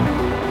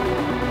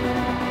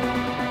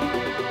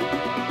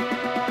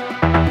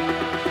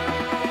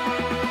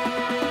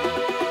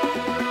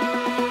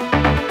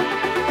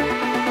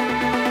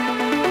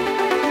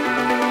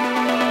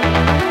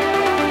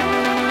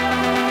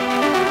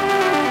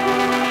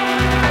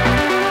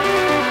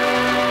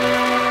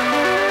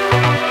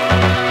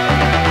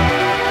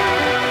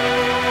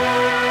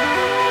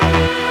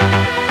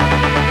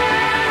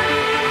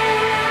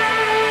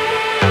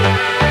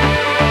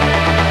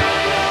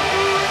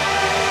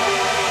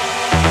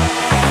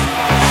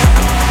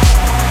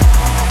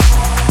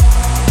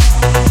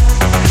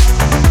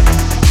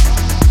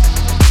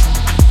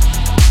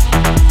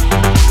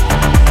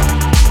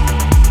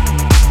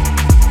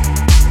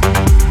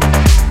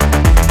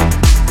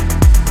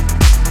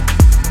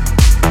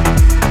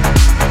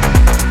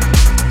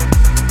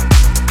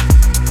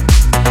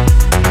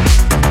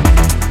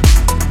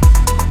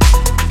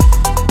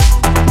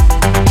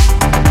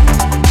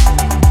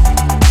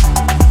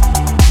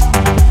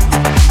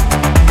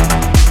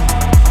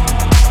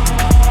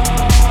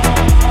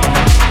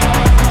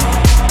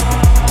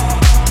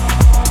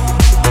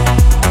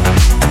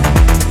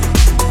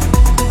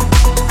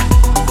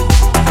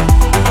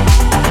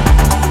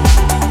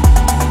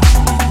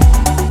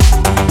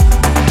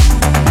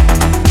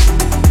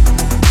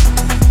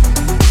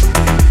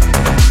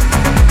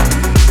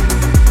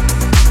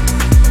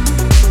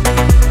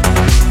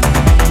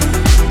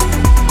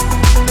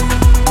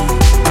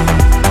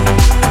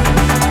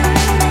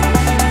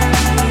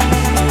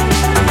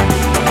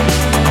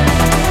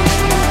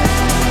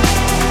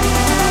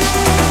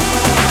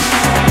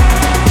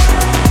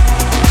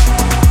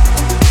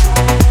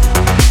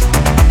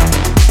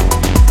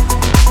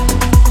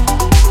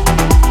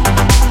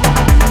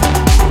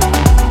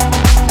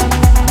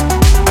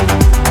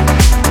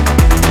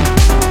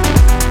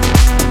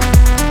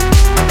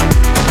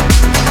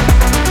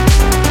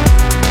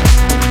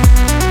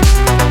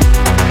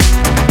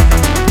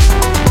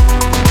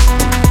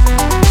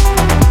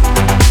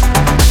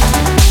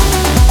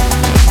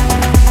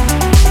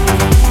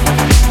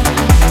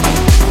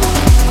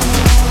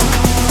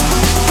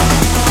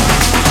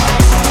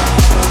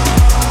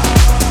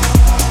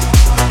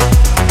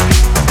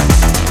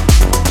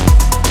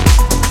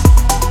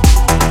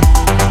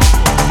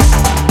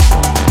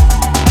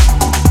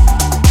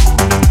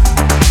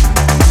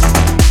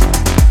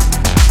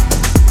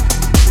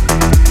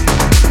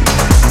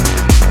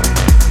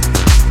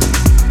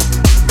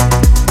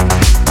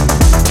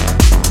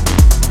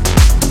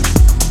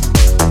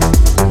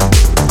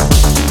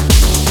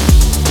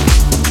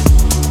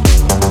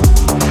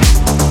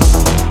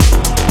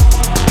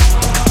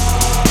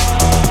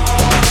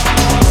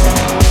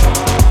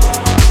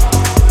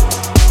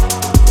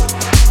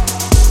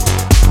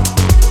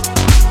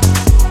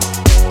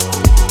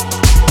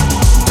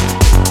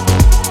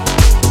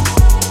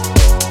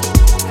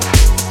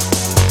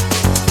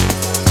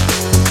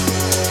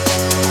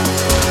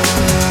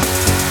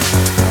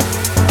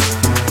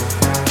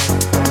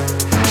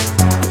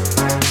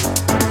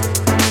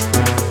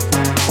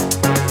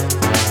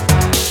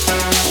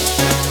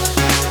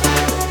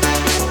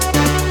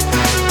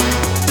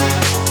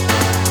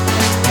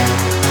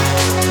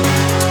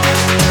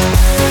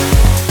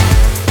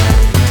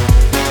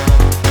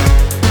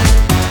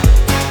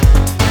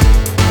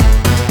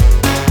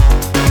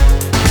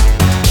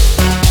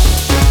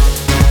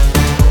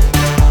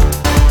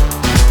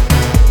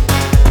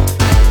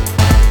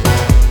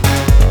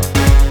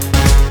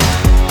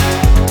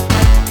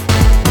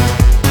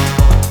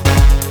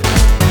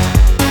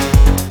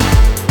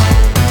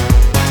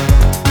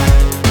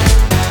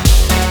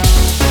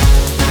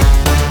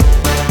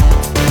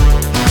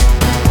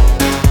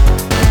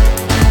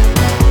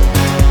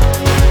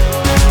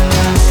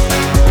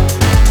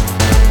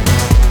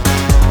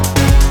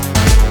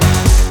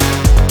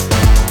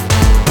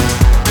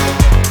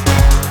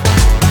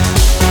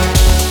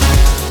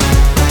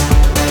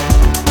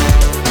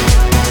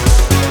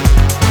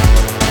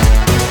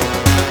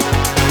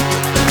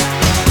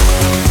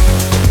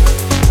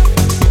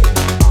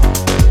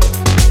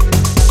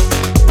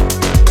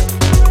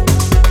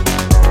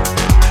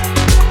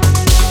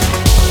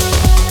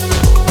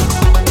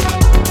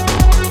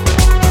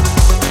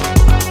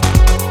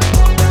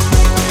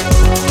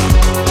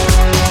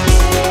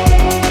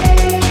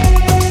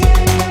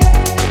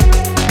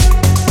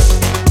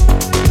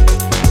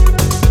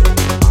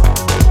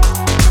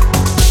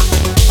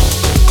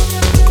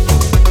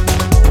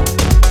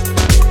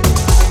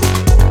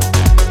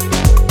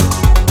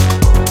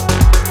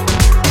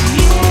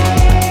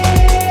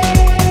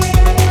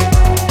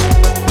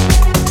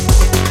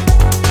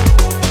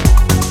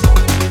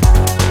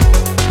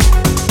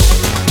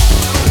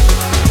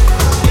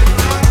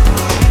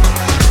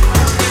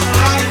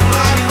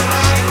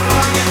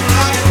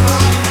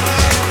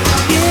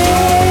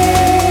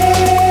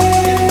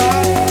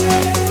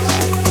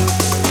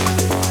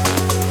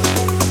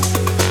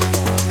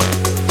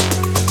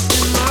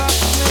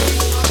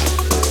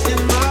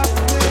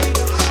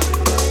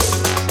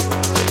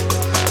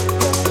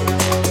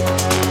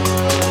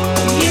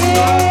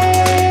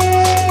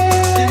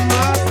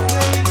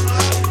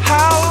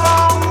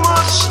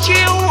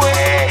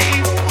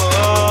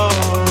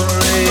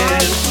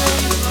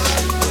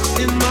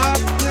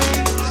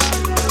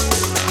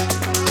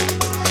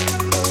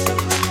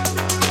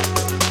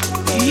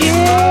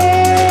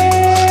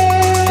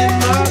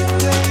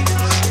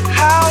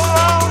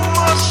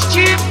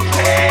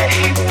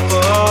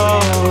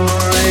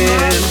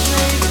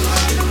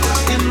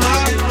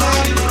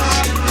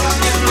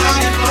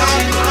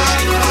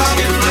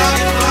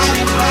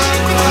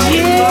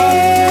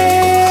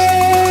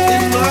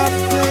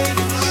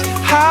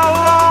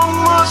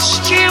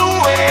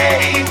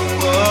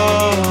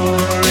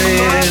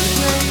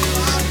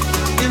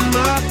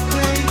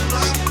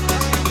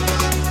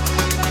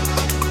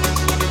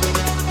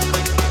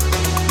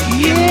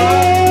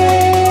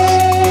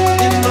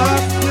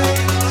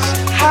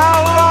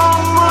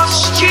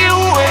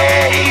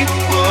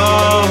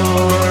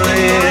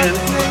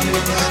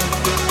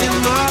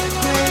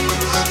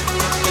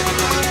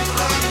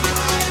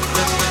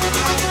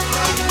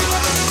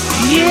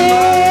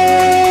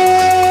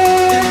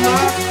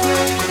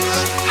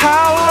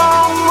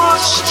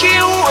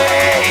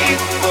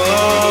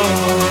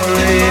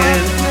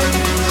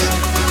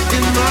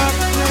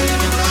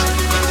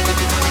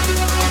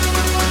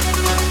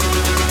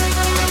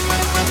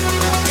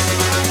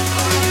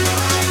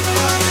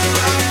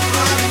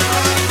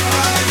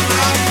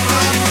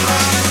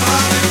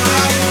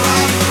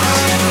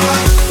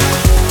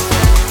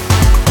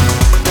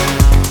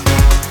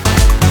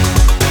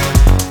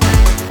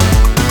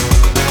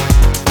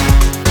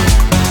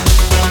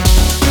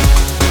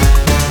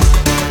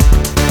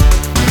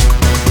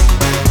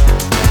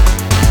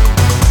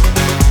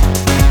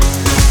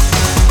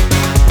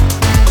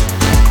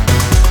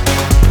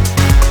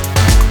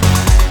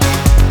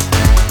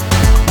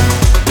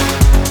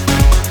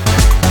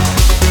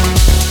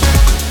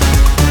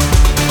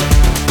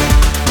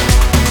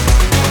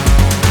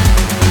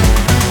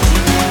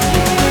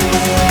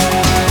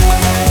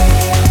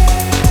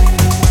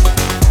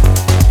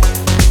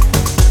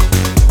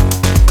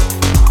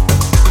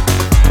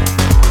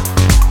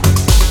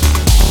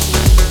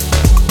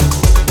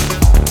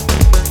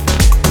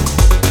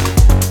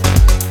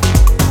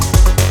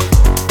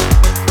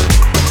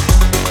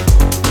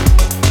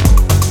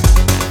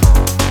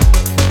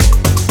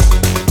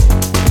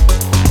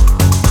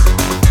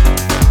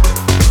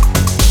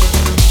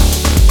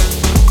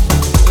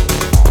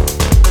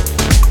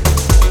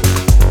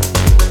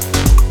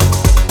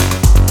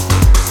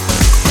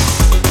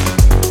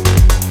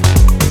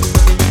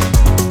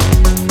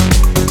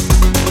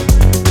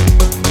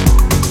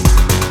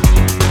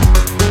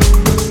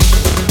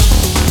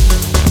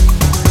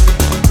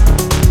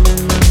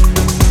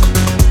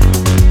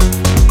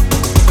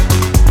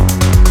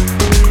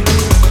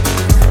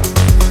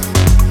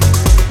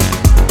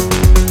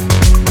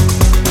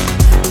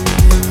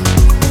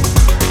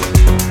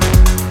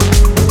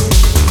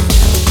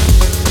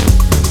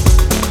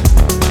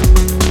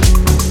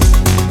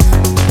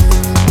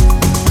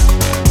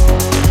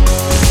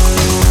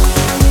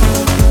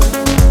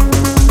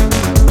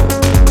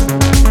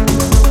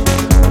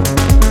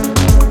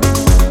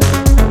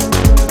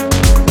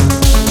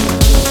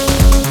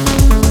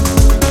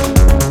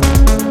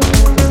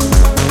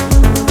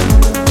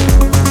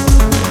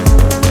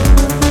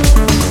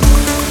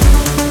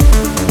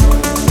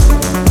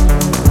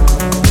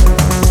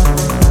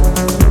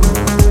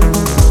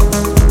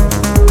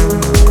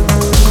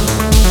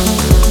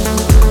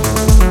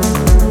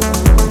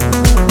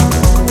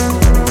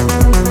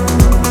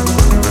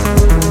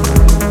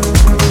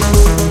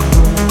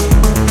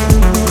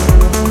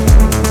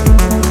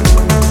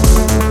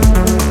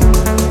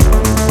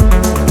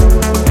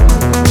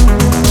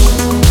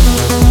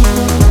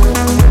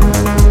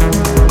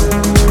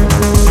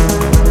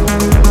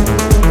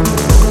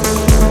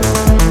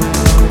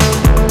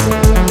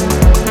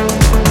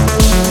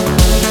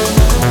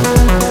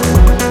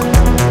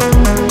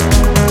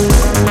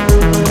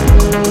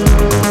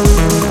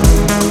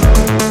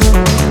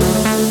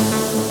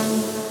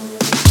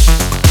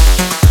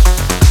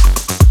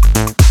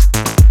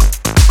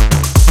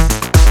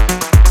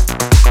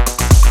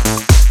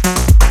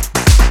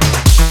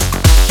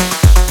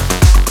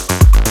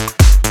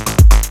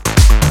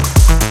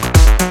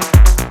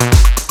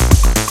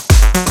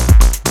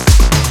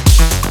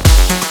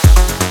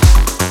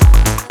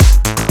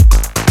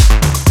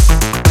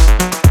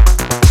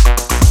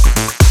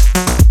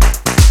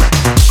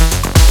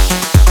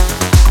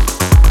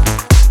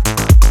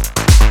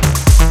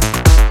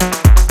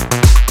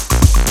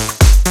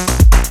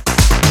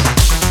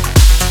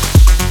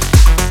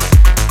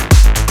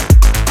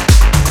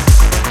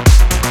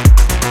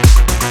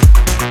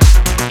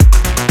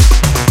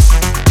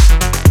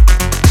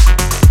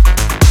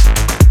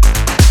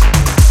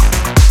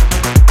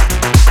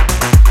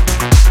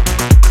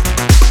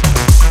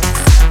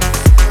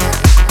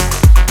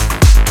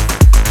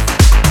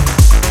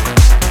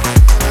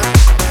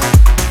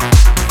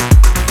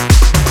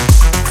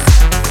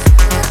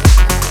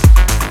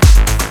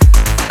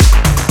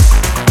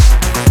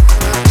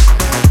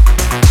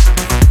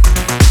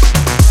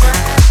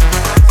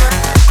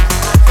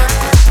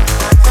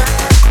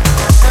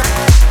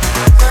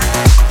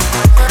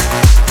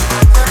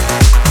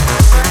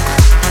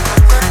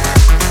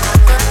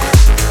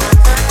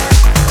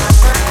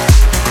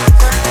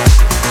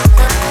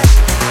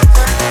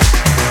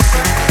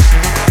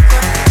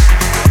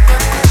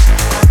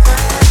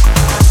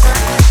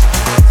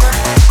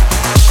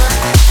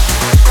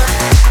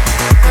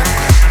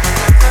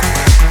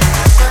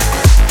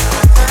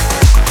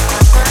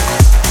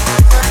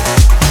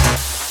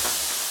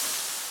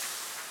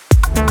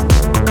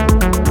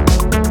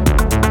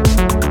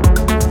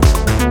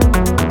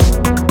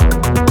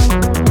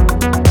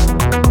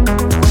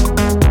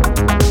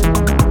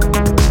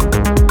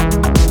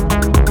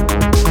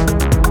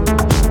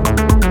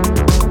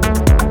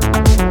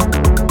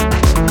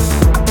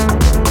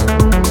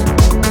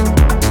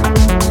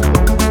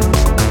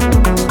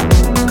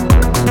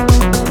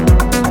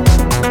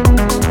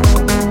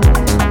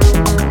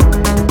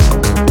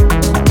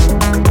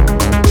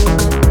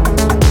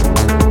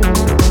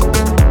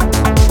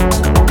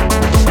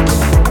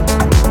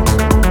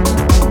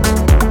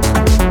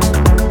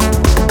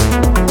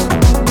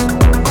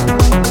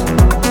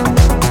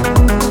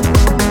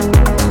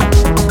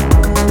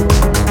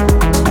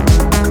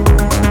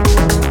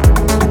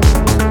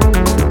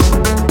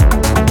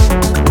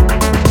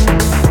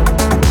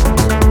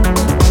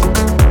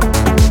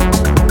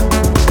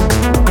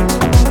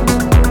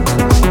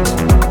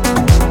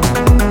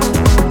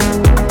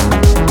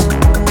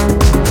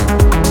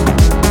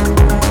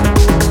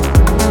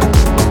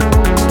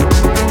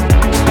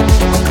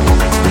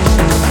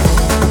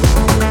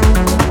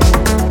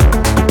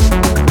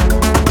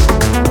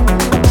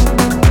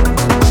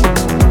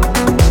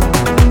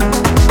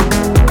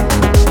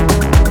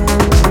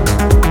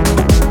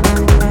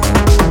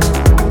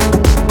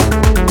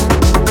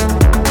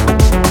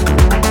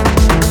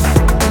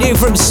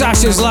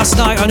 Smashers last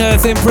night on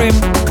Earth Imprint.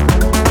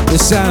 The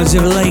sounds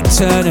of Lake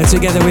Turner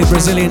together with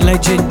Brazilian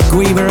legend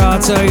Gui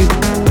Barato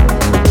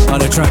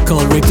on a track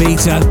called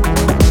Repeater.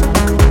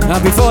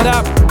 And before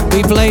that,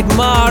 we played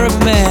Mar and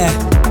Mare,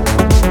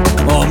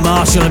 or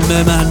Marshall and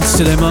Mermans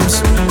to their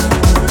mums.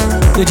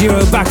 The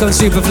duo back on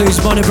Superflu's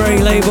Monobrae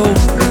label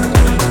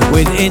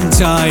with In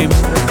Time.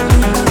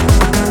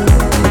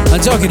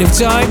 And talking of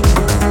time,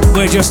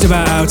 we're just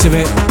about out of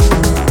it.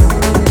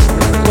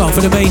 Well,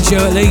 for the main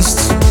show at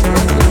least.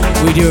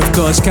 We do, of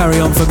course, carry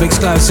on for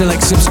Mixcloud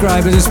Select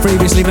subscribers, as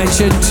previously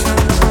mentioned.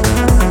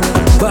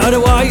 But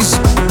otherwise,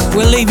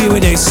 we'll leave you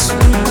with this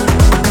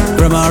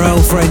from our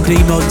old friend D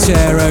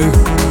Montero,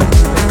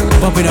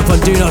 popping up on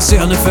Do Not Sit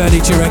on the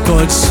Furniture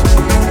Records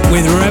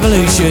with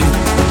Revolution.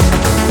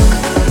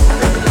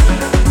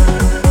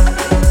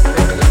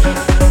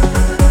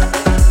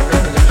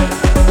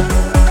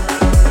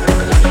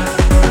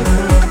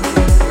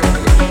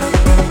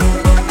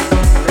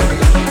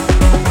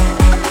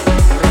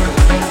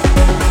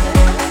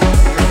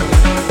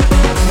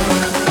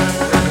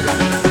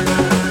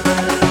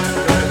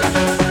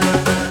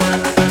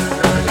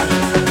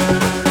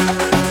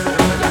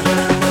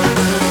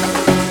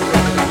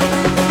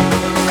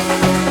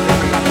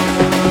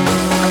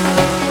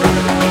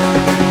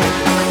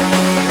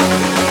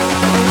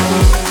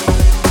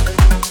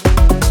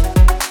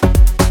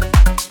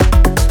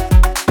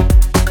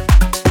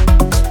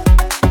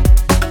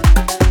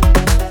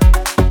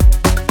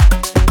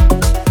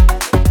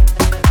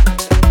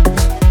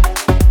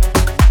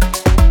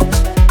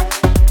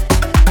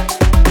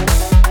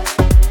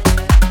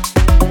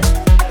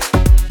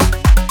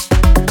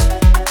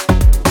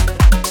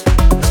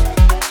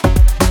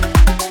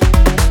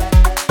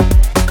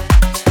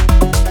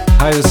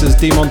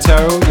 D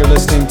Montero, you're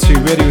listening to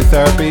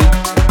Radiotherapy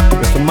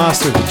with the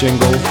master of the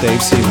jingle,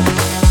 Dave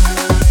Seaman.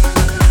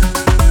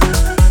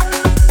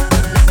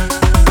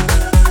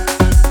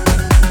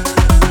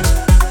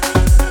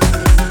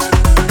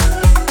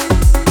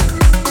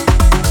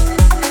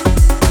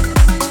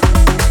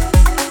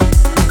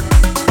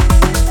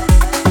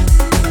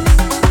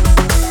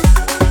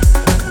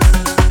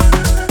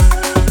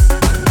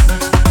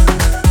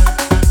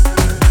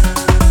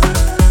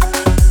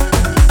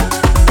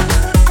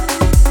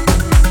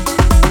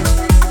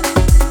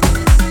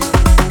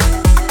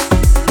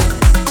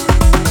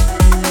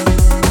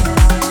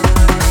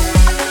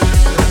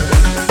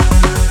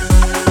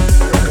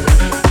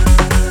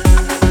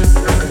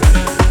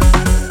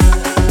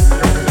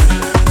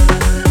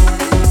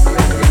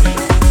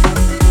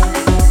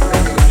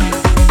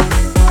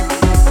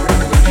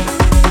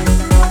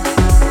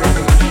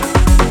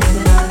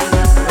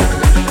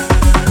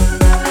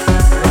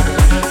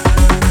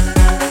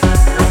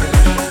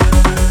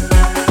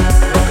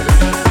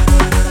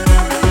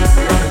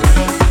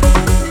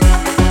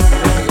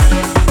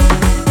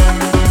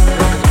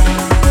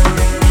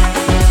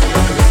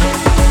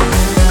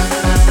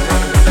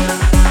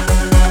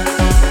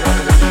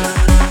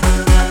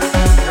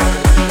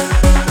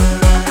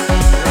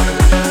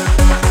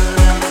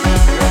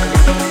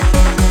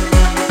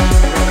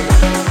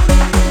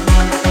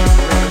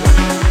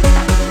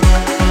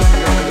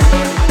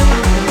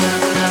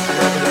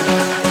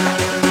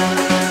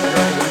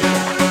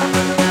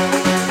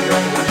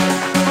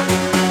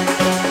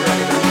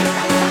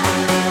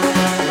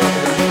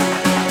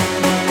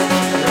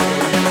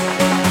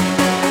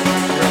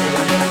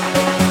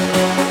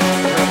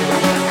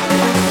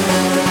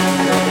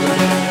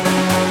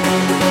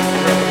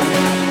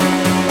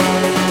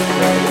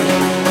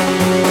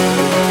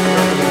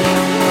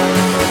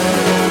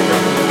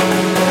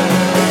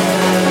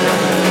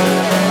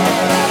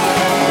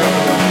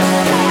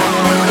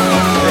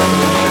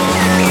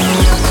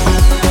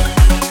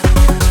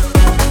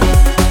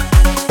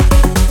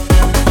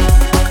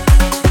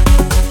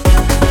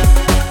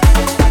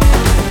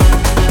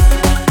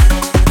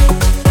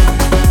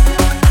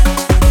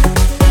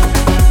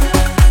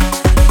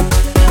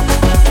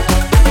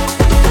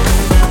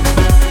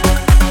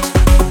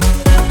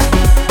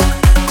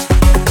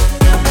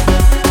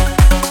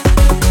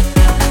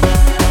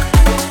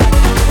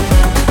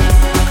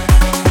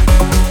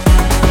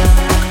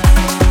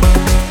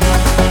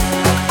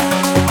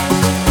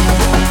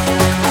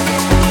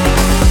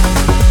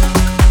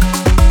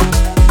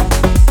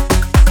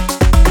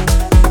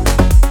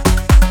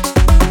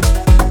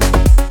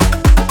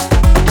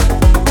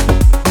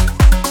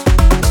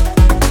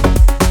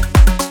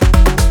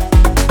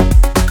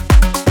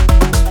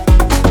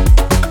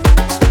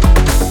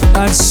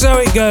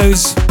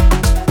 Goes.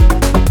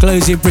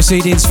 Closing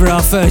proceedings for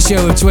our first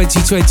show of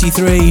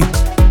 2023.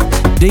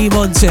 D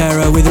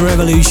Montero with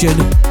Revolution.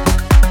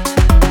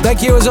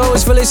 Thank you as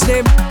always for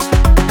listening.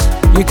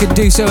 You can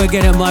do so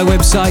again at my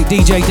website,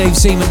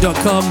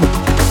 djdaveseaman.com,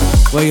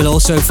 where you'll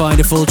also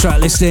find a full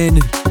track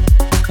listing.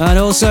 And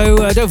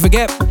also, don't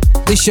forget,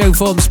 this show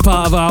forms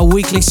part of our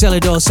weekly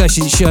Celador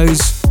Session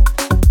shows,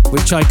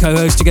 which I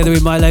co-host together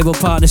with my label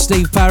partner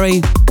Steve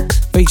Parry,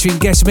 featuring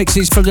guest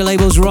mixes from the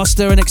label's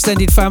roster and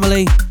extended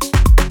family.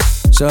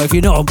 So if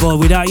you're not on board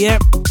with that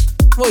yet,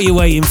 what are you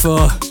waiting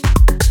for?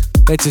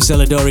 Head to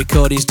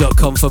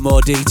celadorrecordings.com for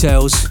more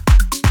details.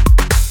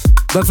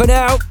 But for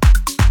now,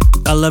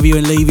 I love you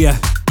and leave you.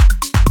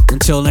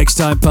 Until next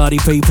time, party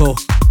people.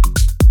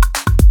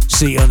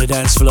 See you on the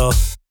dance floor.